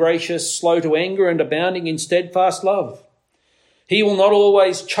merciful and gracious, slow to anger and abounding in steadfast love. He will not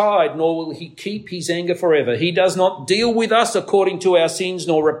always chide, nor will he keep his anger forever. He does not deal with us according to our sins,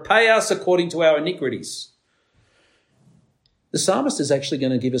 nor repay us according to our iniquities. The psalmist is actually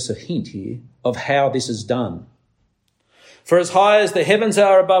going to give us a hint here of how this is done. For as high as the heavens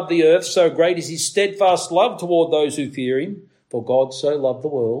are above the earth, so great is his steadfast love toward those who fear him. For God so loved the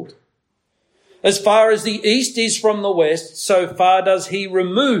world. As far as the east is from the west, so far does he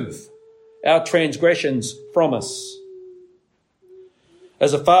remove our transgressions from us.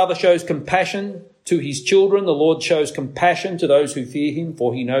 As a father shows compassion to his children, the Lord shows compassion to those who fear him,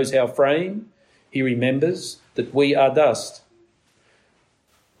 for he knows our frame. He remembers that we are dust.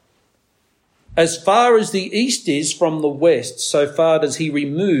 As far as the east is from the west, so far does he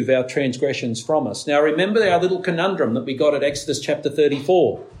remove our transgressions from us. Now remember our little conundrum that we got at Exodus chapter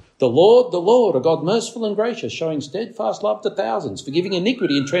 34. The Lord, a God merciful and gracious, showing steadfast love to thousands, forgiving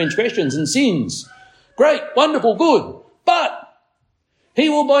iniquity and transgressions and sins. Great, wonderful, good. But he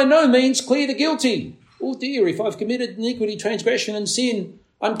will by no means clear the guilty. Oh dear, if I've committed iniquity, transgression and sin,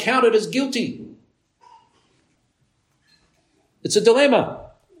 I'm counted as guilty. It's a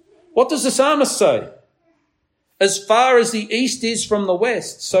dilemma. What does the psalmist say? As far as the east is from the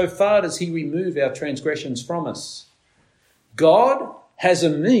west, so far does he remove our transgressions from us. God has a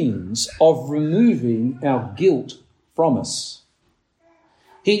means of removing our guilt from us.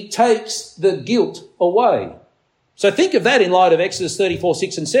 He takes the guilt away. So think of that in light of Exodus 34,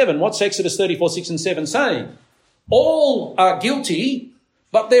 6 and 7. What's Exodus 34, 6 and 7 saying? All are guilty,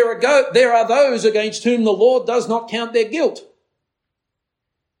 but there are those against whom the Lord does not count their guilt.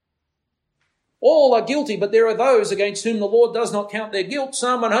 All are guilty, but there are those against whom the Lord does not count their guilt.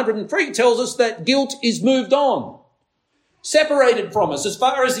 Psalm 103 tells us that guilt is moved on, separated from us as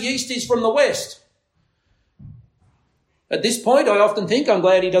far as the east is from the west. At this point, I often think I'm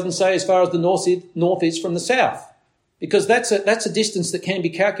glad he doesn't say as far as the north is from the south, because that's a distance that can be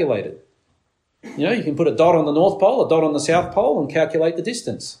calculated. You know, you can put a dot on the North Pole, a dot on the South Pole and calculate the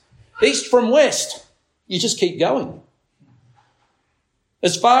distance. East from west, you just keep going.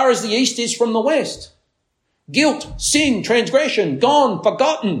 As far as the east is from the west. Guilt, sin, transgression, gone,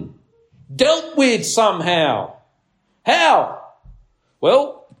 forgotten, dealt with somehow. How?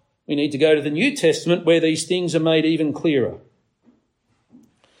 Well, we need to go to the New Testament where these things are made even clearer.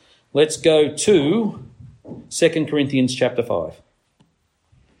 Let's go to 2 Corinthians chapter 5.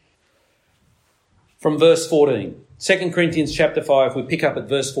 From verse 14. 2 Corinthians chapter 5, we pick up at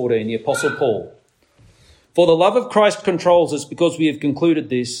verse 14, the Apostle Paul. For the love of Christ controls us, because we have concluded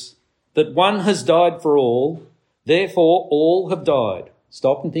this, that one has died for all, therefore all have died.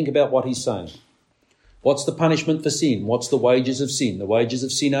 Stop and think about what he's saying. What's the punishment for sin? What's the wages of sin? The wages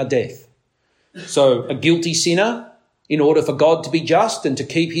of sin are death. So a guilty sinner, in order for God to be just and to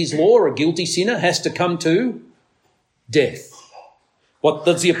keep his law, a guilty sinner has to come to death. What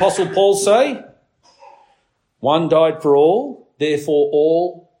does the Apostle Paul say? One died for all, therefore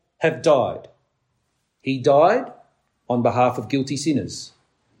all have died. He died on behalf of guilty sinners.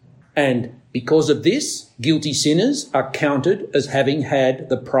 And because of this, guilty sinners are counted as having had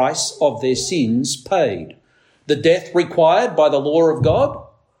the price of their sins paid. The death required by the law of God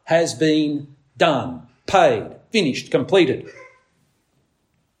has been done, paid, finished, completed.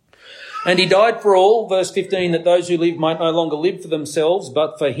 And he died for all, verse 15, that those who live might no longer live for themselves,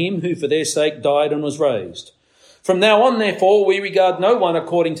 but for him who for their sake died and was raised. From now on, therefore, we regard no one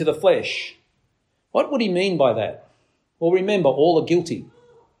according to the flesh. What would he mean by that? Well, remember, all are guilty.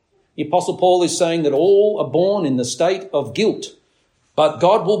 The Apostle Paul is saying that all are born in the state of guilt, but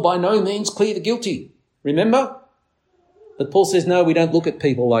God will by no means clear the guilty. Remember? But Paul says, no, we don't look at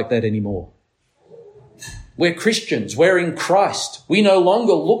people like that anymore. We're Christians. We're in Christ. We no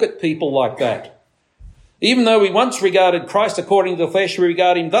longer look at people like that. Even though we once regarded Christ according to the flesh, we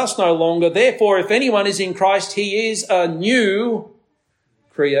regard him thus no longer. Therefore, if anyone is in Christ, he is a new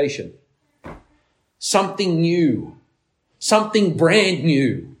creation. Something new. Something brand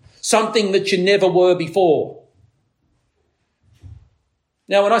new. Something that you never were before.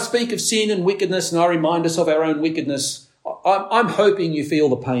 Now, when I speak of sin and wickedness and I remind us of our own wickedness, I'm hoping you feel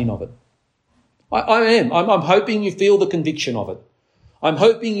the pain of it. I am. I'm hoping you feel the conviction of it. I'm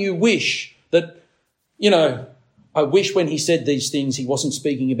hoping you wish that, I wish when he said these things he wasn't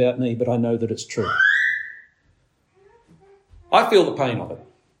speaking about me, but I know that it's true. I feel the pain of it,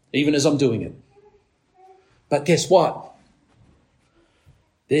 even as I'm doing it. But guess what?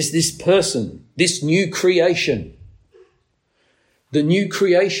 There's this person, this new creation, the new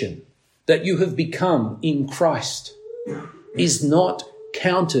creation that you have become in Christ is not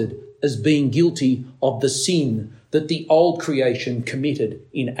counted as being guilty of the sin that the old creation committed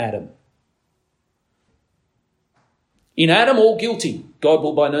in Adam. In Adam, all guilty. God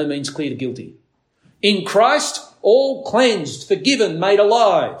will by no means clear the guilty. In Christ, all cleansed, forgiven, made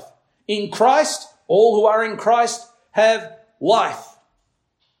alive. In Christ, all who are in Christ have life.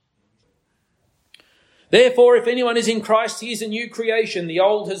 Therefore, if anyone is in Christ, he is a new creation. The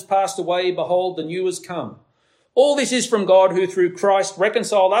old has passed away. Behold, the new has come. All this is from God, who through Christ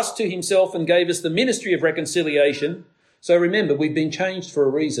reconciled us to himself and gave us the ministry of reconciliation. So remember, we've been changed for a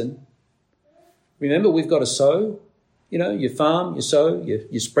reason. Remember, we've got to sow. You farm, you sow,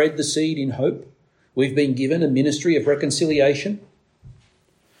 you spread the seed in hope. We've been given a ministry of reconciliation.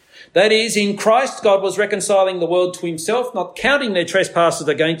 That is, in Christ, God was reconciling the world to himself, not counting their trespasses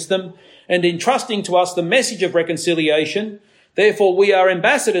against them, and entrusting to us the message of reconciliation. Therefore, we are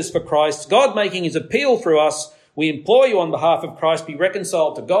ambassadors for Christ, God making his appeal through us. We implore you on behalf of Christ, be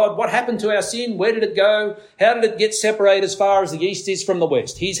reconciled to God. What happened to our sin? Where did it go? How did it get separated as far as the east is from the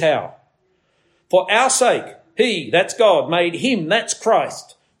west? Here's how. For our sake, he, that's God, made him, that's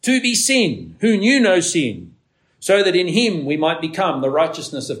Christ, to be sin, who knew no sin, so that in him we might become the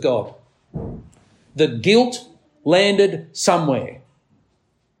righteousness of God. The guilt landed somewhere.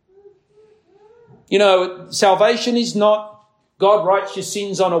 Salvation is not God writes your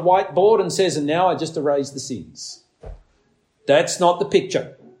sins on a whiteboard and says, and now I just erase the sins. That's not the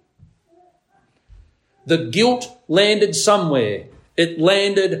picture. The guilt landed somewhere. It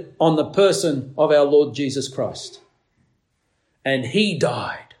landed on the person of our Lord Jesus Christ. And he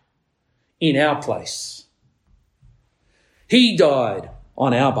died in our place. He died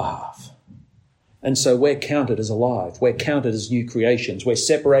on our behalf. And so we're counted as alive. We're counted as new creations. We're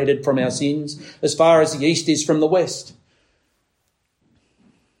separated from our sins as far as the east is from the west.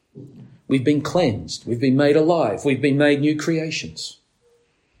 We've been cleansed. We've been made alive. We've been made new creations.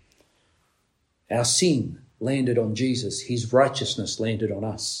 Our sin landed on Jesus. His righteousness landed on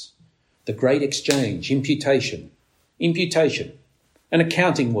us. The great exchange, imputation, an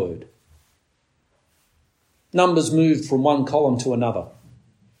accounting word. numbers moved from one column to another.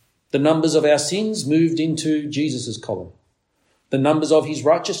 The numbers of our sins moved into Jesus' column. The numbers of his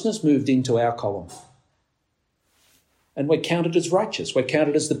righteousness moved into our column. And we're counted as righteous. We're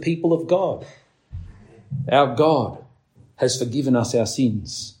counted as the people of God. Our God has forgiven us our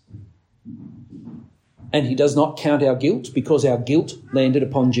sins. And he does not count our guilt because our guilt landed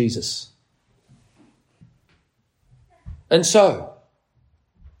upon Jesus. And so,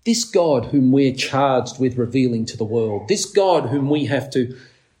 this God whom we're charged with revealing to the world, this God whom we have to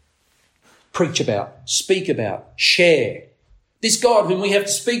preach about, speak about, share, this God whom we have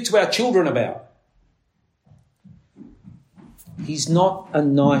to speak to our children about, he's not a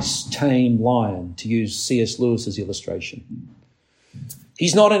nice, tame lion, to use C.S. Lewis's illustration.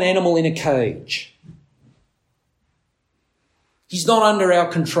 He's not an animal in a cage. He's not under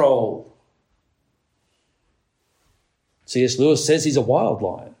our control. C.S. Lewis says he's a wild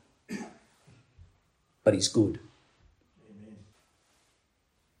lion, but he's good. Amen.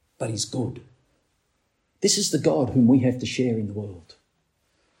 But he's good. This is the God whom we have to share in the world.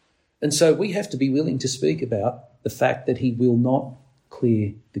 And so we have to be willing to speak about the fact that he will not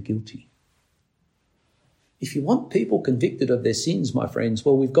clear the guilty. If you want people convicted of their sins, my friends,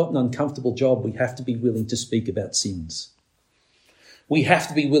 well, we've got an uncomfortable job. We have to be willing to speak about sins. We have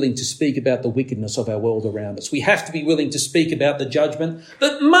to be willing to speak about the wickedness of our world around us. We have to be willing to speak about the judgment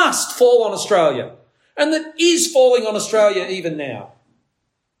that must fall on Australia and that is falling on Australia even now.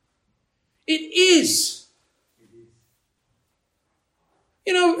 It is.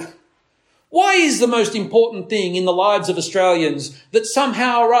 You know, why is the most important thing in the lives of Australians that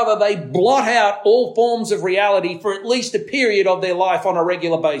somehow or other they blot out all forms of reality for at least a period of their life on a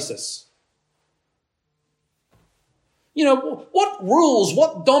regular basis? You know, what rules,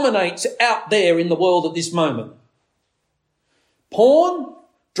 what dominates out there in the world at this moment? Porn,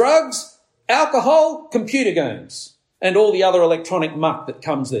 drugs, alcohol, computer games, and all the other electronic muck that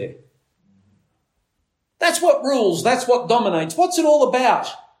comes there. That's what rules, that's what dominates. What's it all about?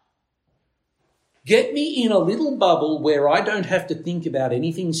 Get me in a little bubble where I don't have to think about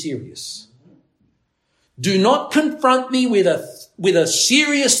anything serious. Do not confront me with a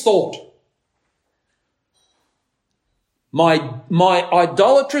serious thought. My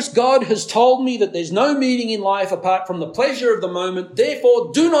idolatrous God has told me that there's no meaning in life apart from the pleasure of the moment.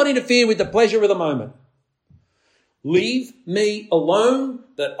 Therefore, do not interfere with the pleasure of the moment. Leave me alone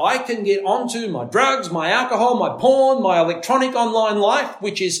that I can get onto my drugs, my alcohol, my porn, my electronic online life,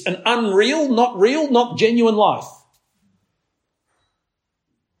 which is an unreal, not genuine life.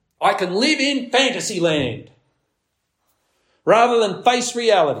 I can live in fantasy land rather than face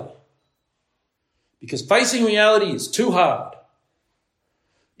reality. Because facing reality is too hard.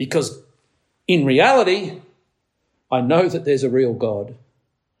 Because in reality, I know that there's a real God.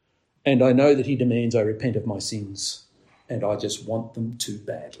 And I know that he demands I repent of my sins. And I just want them too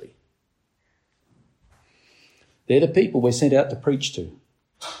badly. They're the people we're sent out to preach to.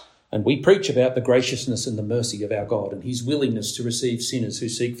 And we preach about the graciousness and the mercy of our God and his willingness to receive sinners who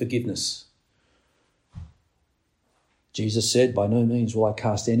seek forgiveness. Jesus said, by no means will I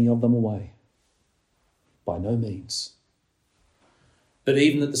cast any of them away. By no means. But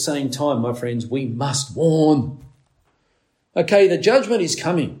even at the same time, my friends, we must warn. Okay, the judgment is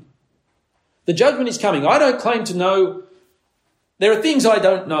coming. The judgment is coming. I don't claim to know. There are things I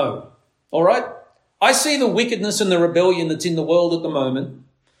don't know, all right? I see the wickedness and the rebellion that's in the world at the moment,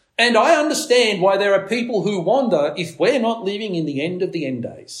 and I understand why there are people who wonder if we're not living in the end of the end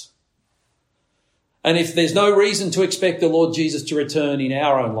days. And if there's no reason to expect the Lord Jesus to return in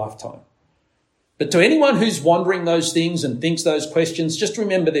our own lifetime. But to anyone who's wondering those things and thinks those questions, just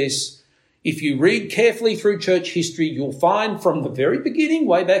remember this. If you read carefully through church history, you'll find from the very beginning,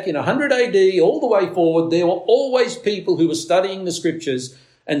 way back in 100 AD, all the way forward, there were always people who were studying the scriptures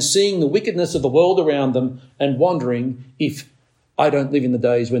and seeing the wickedness of the world around them and wondering if I don't live in the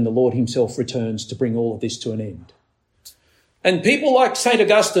days when the Lord himself returns to bring all of this to an end. And people like St.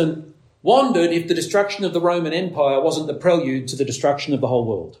 Augustine wondered if the destruction of the Roman Empire wasn't the prelude to the destruction of the whole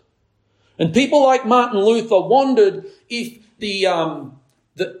world. And people like Martin Luther wondered if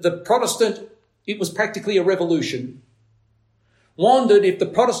the Protestant, it was practically a revolution, wondered if the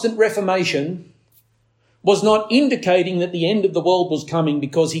Protestant Reformation was not indicating that the end of the world was coming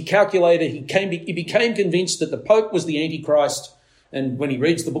because he became convinced that the Pope was the Antichrist, and when he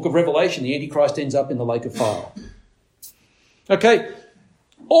reads the book of Revelation, the Antichrist ends up in the lake of fire. Okay,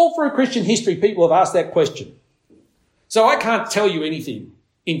 all through Christian history, people have asked that question. So I can't tell you anything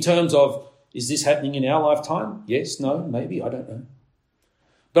in terms of, is this happening in our lifetime? Yes, no, maybe, I don't know.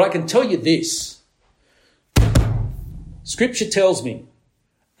 But I can tell you this. Scripture tells me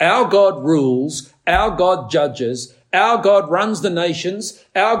our God rules Our God judges. Our God runs the nations.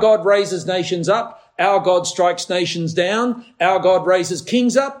 Our God raises nations up. Our God strikes nations down. Our God raises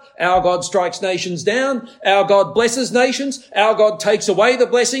kings up. Our God strikes nations down. Our God blesses nations. Our God takes away the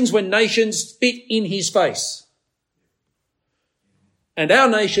blessings when nations spit in his face. And our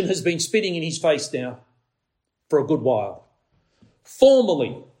nation has been spitting in his face now for a good while.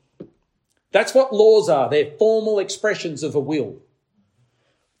 Formally. That's what laws are. They're formal expressions of a will.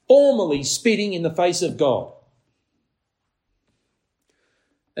 Formally spitting in the face of God.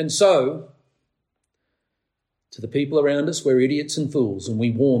 And so, to the people around us, we're idiots and fools, and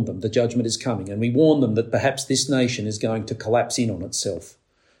we warn them the judgment is coming, and we warn them that perhaps this nation is going to collapse in on itself,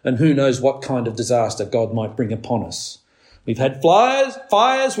 and who knows what kind of disaster God might bring upon us. We've had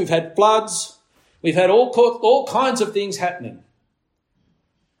fires, we've had floods, we've had all kinds of things happening.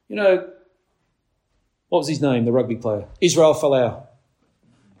 You know, what was his name, the rugby player? Israel Folau.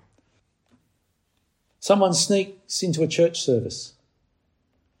 Someone sneaks into a church service.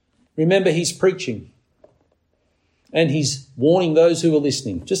 Remember, he's preaching. And he's warning those who are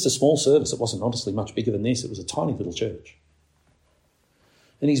listening. Just a small service. It wasn't honestly much bigger than this. It was a tiny little church.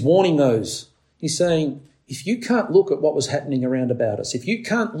 And he's warning those. He's saying, if you can't look at what was happening around about us, if you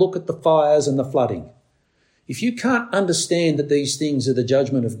can't look at the fires and the flooding, if you can't understand that these things are the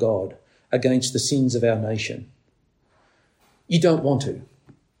judgment of God against the sins of our nation, you don't want to.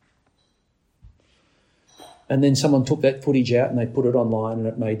 And then someone took that footage out and they put it online and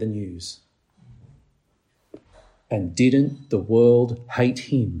it made the news. And didn't the world hate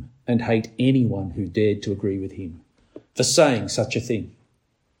him and hate anyone who dared to agree with him for saying such a thing?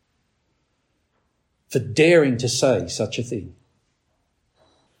 For daring to say such a thing?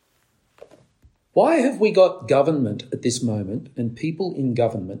 Why have we got government at this moment and people in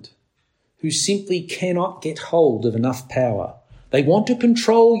government who simply cannot get hold of enough power? They want to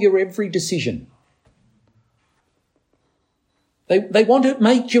control your every decision. They want to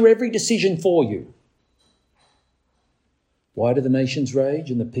make your every decision for you. Why do the nations rage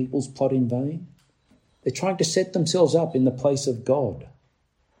and the peoples plot in vain? They're trying to set themselves up in the place of God.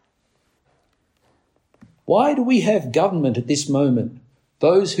 Why do we have government at this moment?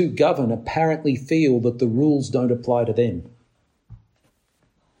 Those who govern apparently feel that the rules don't apply to them.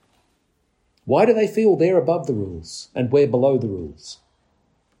 Why do they feel they're above the rules and we're below the rules?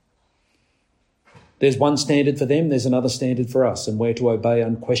 There's one standard for them, there's another standard for us, and we're to obey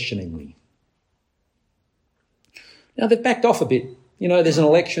unquestioningly. Now, they've backed off a bit. You know, there's an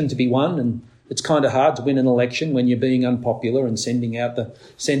election to be won, and it's kind of hard to win an election when you're being unpopular and sending out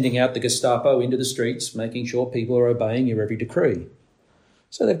the Gestapo into the streets, making sure people are obeying your every decree.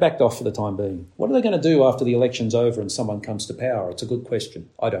 So they've backed off for the time being. What are they going to do after the election's over and someone comes to power? It's a good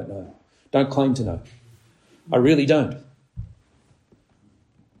question. I don't know. Don't claim to know. I really don't.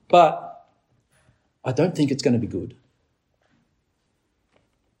 But I don't think it's going to be good.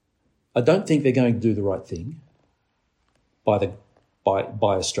 I don't think they're going to do the right thing by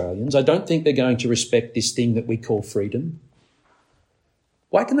Australians. I don't think they're going to respect this thing that we call freedom.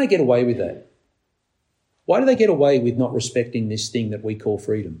 Why can they get away with that? Why do they get away with not respecting this thing that we call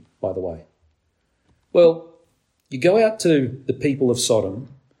freedom, by the way? Well, you go out to the people of Sodom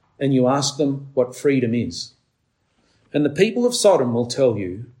and you ask them what freedom is. And the people of Sodom will tell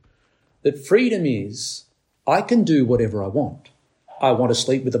you that freedom is, I can do whatever I want. I want to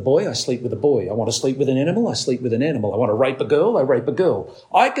sleep with a boy, I sleep with a boy. I want to sleep with an animal, I sleep with an animal. I want to rape a girl, I rape a girl.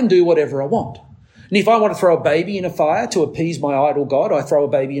 I can do whatever I want. And if I want to throw a baby in a fire to appease my idol God, I throw a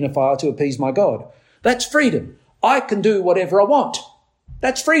baby in a fire to appease my God. That's freedom. I can do whatever I want.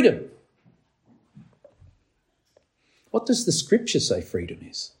 That's freedom. What does the scripture say freedom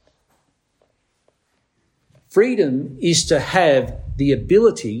is? Freedom is to have the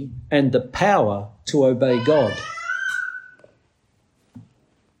ability and the power to obey God.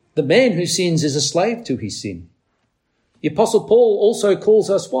 The man who sins is a slave to his sin. The Apostle Paul also calls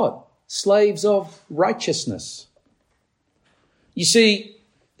us what? Slaves of righteousness. You see,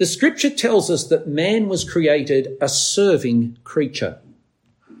 the scripture tells us that man was created a serving creature,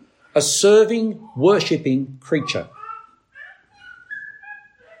 a serving, worshipping creature.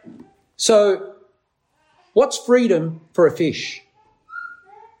 So, what's freedom for a fish?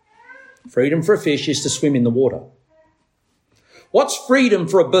 Freedom for a fish is to swim in the water. What's freedom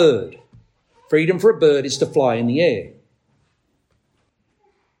for a bird? Freedom for a bird is to fly in the air.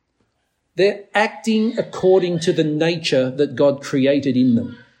 They're acting according to the nature that God created in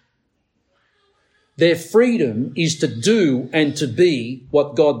them. Their freedom is to do and to be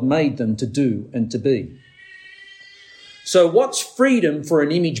what God made them to do and to be. So what's freedom for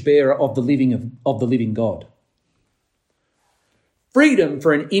an image bearer of the living God? Freedom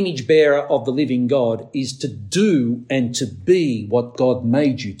for an image bearer of the living God is to do and to be what God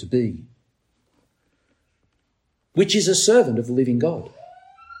made you to be, which is a servant of the living God.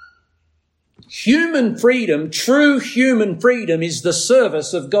 Human freedom, true human freedom, is the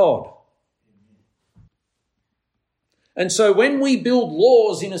service of God. And so when we build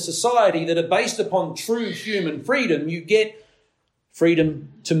laws in a society that are based upon true human freedom, you get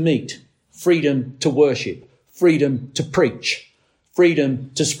freedom to meet, freedom to worship, freedom to preach,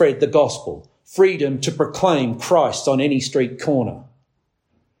 freedom to spread the gospel, freedom to proclaim Christ on any street corner.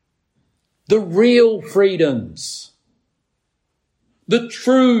 The real freedoms, the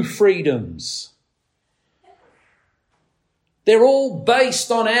true freedoms, they're all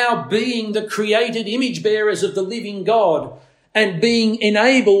based on our being the created image bearers of the living God and being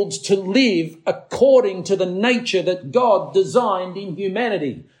enabled to live according to the nature that God designed in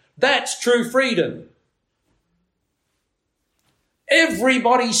humanity. That's true freedom.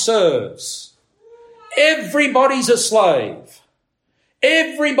 Everybody serves. Everybody's a slave.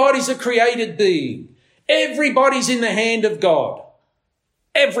 Everybody's a created being. Everybody's in the hand of God.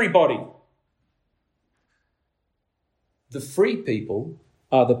 Everybody. The free people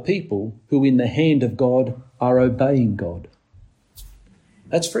are the people who in the hand of God are obeying God.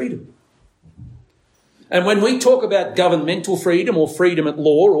 That's freedom. And when we talk about governmental freedom or freedom at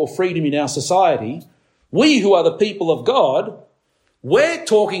law or freedom in our society, we who are the people of God, we're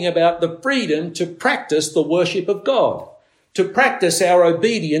talking about the freedom to practice the worship of God, to practice our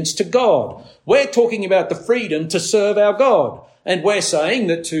obedience to God. We're talking about the freedom to serve our God. And we're saying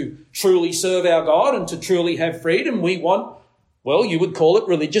that to truly serve our God and to truly have freedom, we want, well, you would call it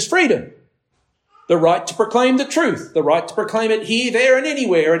religious freedom. The right to proclaim the truth, the right to proclaim it here, there and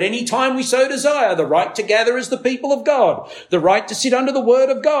anywhere at any time we so desire, the right to gather as the people of God, the right to sit under the word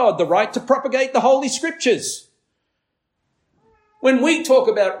of God, the right to propagate the Holy Scriptures. When we talk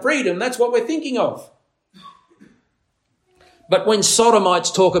about freedom, that's what we're thinking of. But when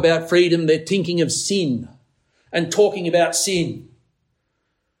Sodomites talk about freedom, they're thinking of sin and talking about sin.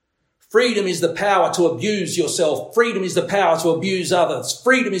 Freedom is the power to abuse yourself. Freedom is the power to abuse others.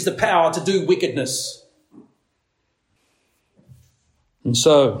 Freedom is the power to do wickedness. And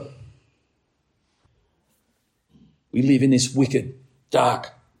so, we live in this wicked,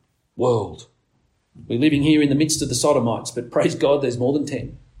 dark world. We're living here in the midst of the Sodomites, but praise God, there's more than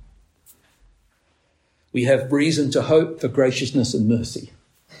 10. We have reason to hope for graciousness and mercy.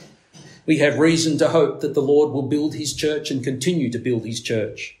 We have reason to hope that the Lord will build his church and continue to build his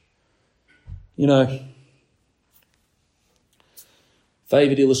church. You know,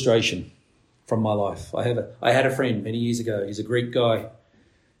 favourite illustration from my life. I had a friend many years ago. He's a Greek guy.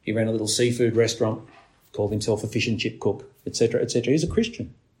 He ran a little seafood restaurant, called himself a fish and chip cook, etc., etc. He's a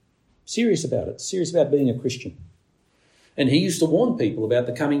Christian. Serious about it. Serious about being a Christian. And he used to warn people about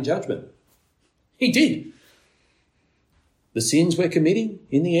the coming judgment. He did. The sins we're committing,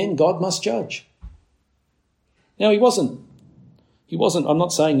 in the end, God must judge. Now, he wasn't, I'm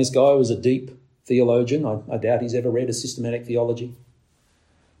not saying this guy was a deep theologian. I doubt he's ever read a systematic theology.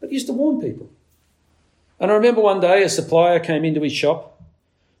 But he used to warn people. And I remember one day a supplier came into his shop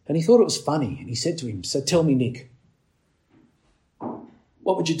and he thought it was funny. And he said to him, "So tell me, Nick,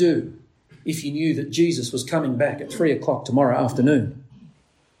 what would you do if you knew that Jesus was coming back at 3:00 tomorrow afternoon?"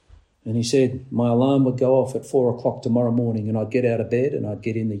 And he said, "My alarm would go off at 4:00 tomorrow morning and I'd get out of bed and I'd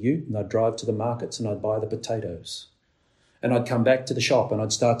get in the ute and I'd drive to the markets and I'd buy the potatoes. And I'd come back to the shop and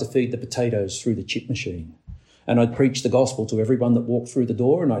I'd start to feed the potatoes through the chip machine. And I'd preach the gospel to everyone that walked through the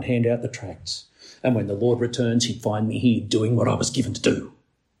door and I'd hand out the tracts. And when the Lord returns, he'd find me here doing what I was given to do."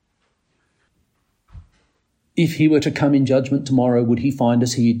 If he were to come in judgment tomorrow, would he find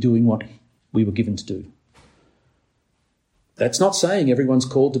us here doing what we were given to do? That's not saying everyone's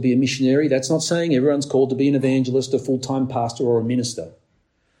called to be a missionary. That's not saying everyone's called to be an evangelist, a full-time pastor or a minister.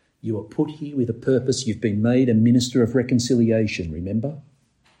 You are put here with a purpose. You've been made a minister of reconciliation, remember?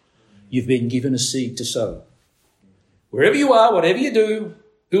 You've been given a seed to sow. Wherever you are, whatever you do,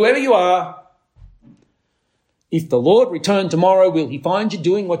 whoever you are, if the Lord returned tomorrow, will he find you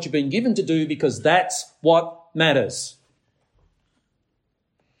doing what you've been given to do? Because that's what matters.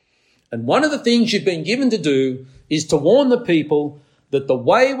 And one of the things you've been given to do is to warn the people that the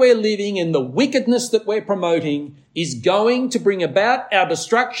way we're living and the wickedness that we're promoting is going to bring about our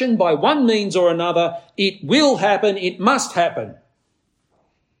destruction by one means or another. It will happen. It must happen.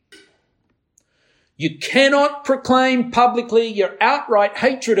 You cannot proclaim publicly your outright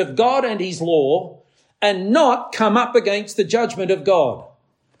hatred of God and his law and not come up against the judgment of God.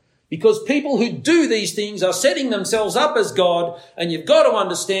 Because people who do these things are setting themselves up as God, and you've got to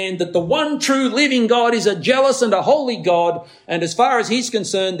understand that the one true living God is a jealous and a holy God, and as far as he's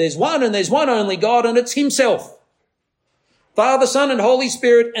concerned, there's one and there's one only God, and it's himself. Father, Son, and Holy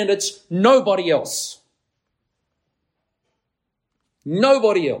Spirit, and it's nobody else.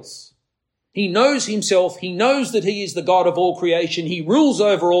 Nobody else. He knows himself. He knows that he is the God of all creation. He rules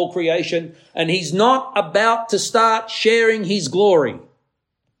over all creation, and he's not about to start sharing his glory.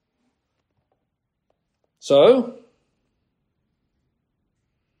 So,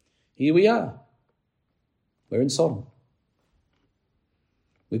 here we are. We're in Sodom.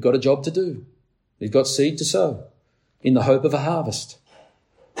 We've got a job to do. We've got seed to sow in the hope of a harvest.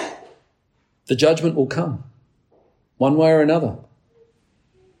 The judgment will come, one way or another.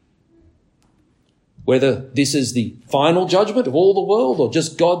 Whether this is the final judgment of all the world or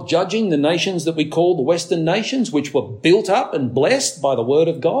just God judging the nations that we call the Western nations, which were built up and blessed by the word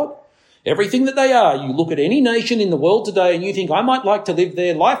of God. Everything that they are, you look at any nation in the world today and you think, I might like to live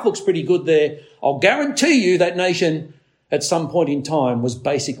there, life looks pretty good there. I'll guarantee you that nation at some point in time was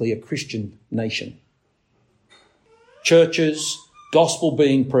basically a Christian nation. Churches, gospel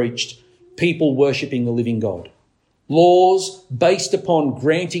being preached, people worshipping the living God. Laws based upon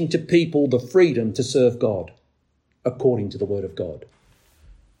granting to people the freedom to serve God according to the word of God.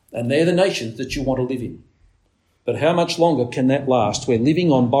 And they're the nations that you want to live in. But how much longer can that last? We're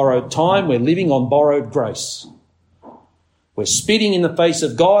living on borrowed time. We're living on borrowed grace. We're spitting in the face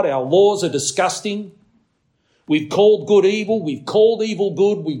of God. Our laws are disgusting. We've called good evil. We've called evil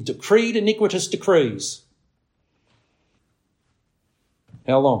good. We've decreed iniquitous decrees.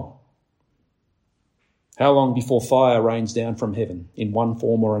 How long? How long before fire rains down from heaven in one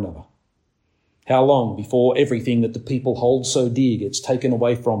form or another? How long before everything that the people hold so dear gets taken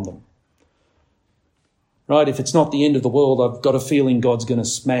away from them? Right, if it's not the end of the world, I've got a feeling God's going to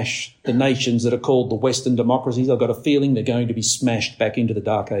smash the nations that are called the Western democracies. I've got a feeling they're going to be smashed back into the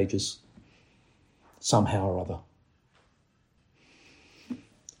dark ages somehow or other.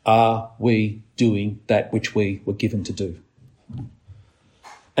 Are we doing that which we were given to do?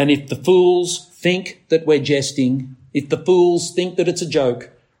 And if the fools think that we're jesting, if the fools think that it's a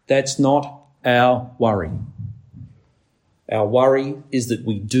joke, that's not our worry. Our worry is that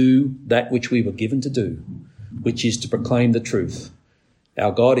we do that which we were given to do, which is to proclaim the truth.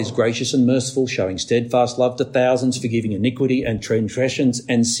 Our God is gracious and merciful, showing steadfast love to thousands, forgiving iniquity and transgressions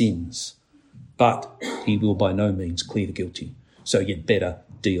and sins. But he will by no means clear the guilty. So you'd better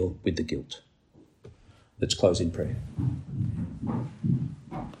deal with the guilt. Let's close in prayer.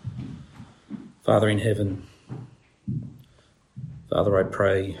 Father in heaven, Father, I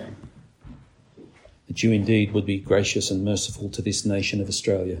pray that you indeed would be gracious and merciful to this nation of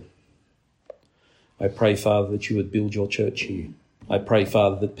Australia. I pray, Father, that you would build your church here. I pray,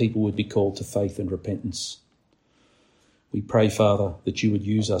 Father, that people would be called to faith and repentance. We pray, Father, that you would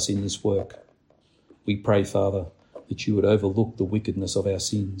use us in this work. We pray, Father, that you would overlook the wickedness of our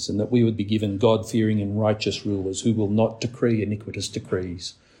sins and that we would be given God-fearing and righteous rulers who will not decree iniquitous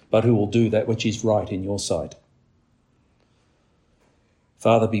decrees, but who will do that which is right in your sight.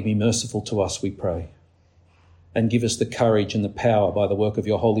 Father, be merciful to us, we pray. And give us the courage and the power by the work of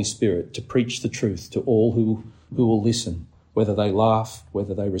your Holy Spirit to preach the truth to all who will listen, whether they laugh,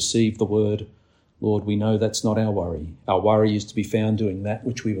 whether they receive the word. Lord, we know that's not our worry. Our worry is to be found doing that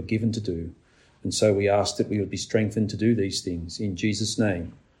which we were given to do. And so we ask that we would be strengthened to do these things. In Jesus'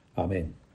 name, amen.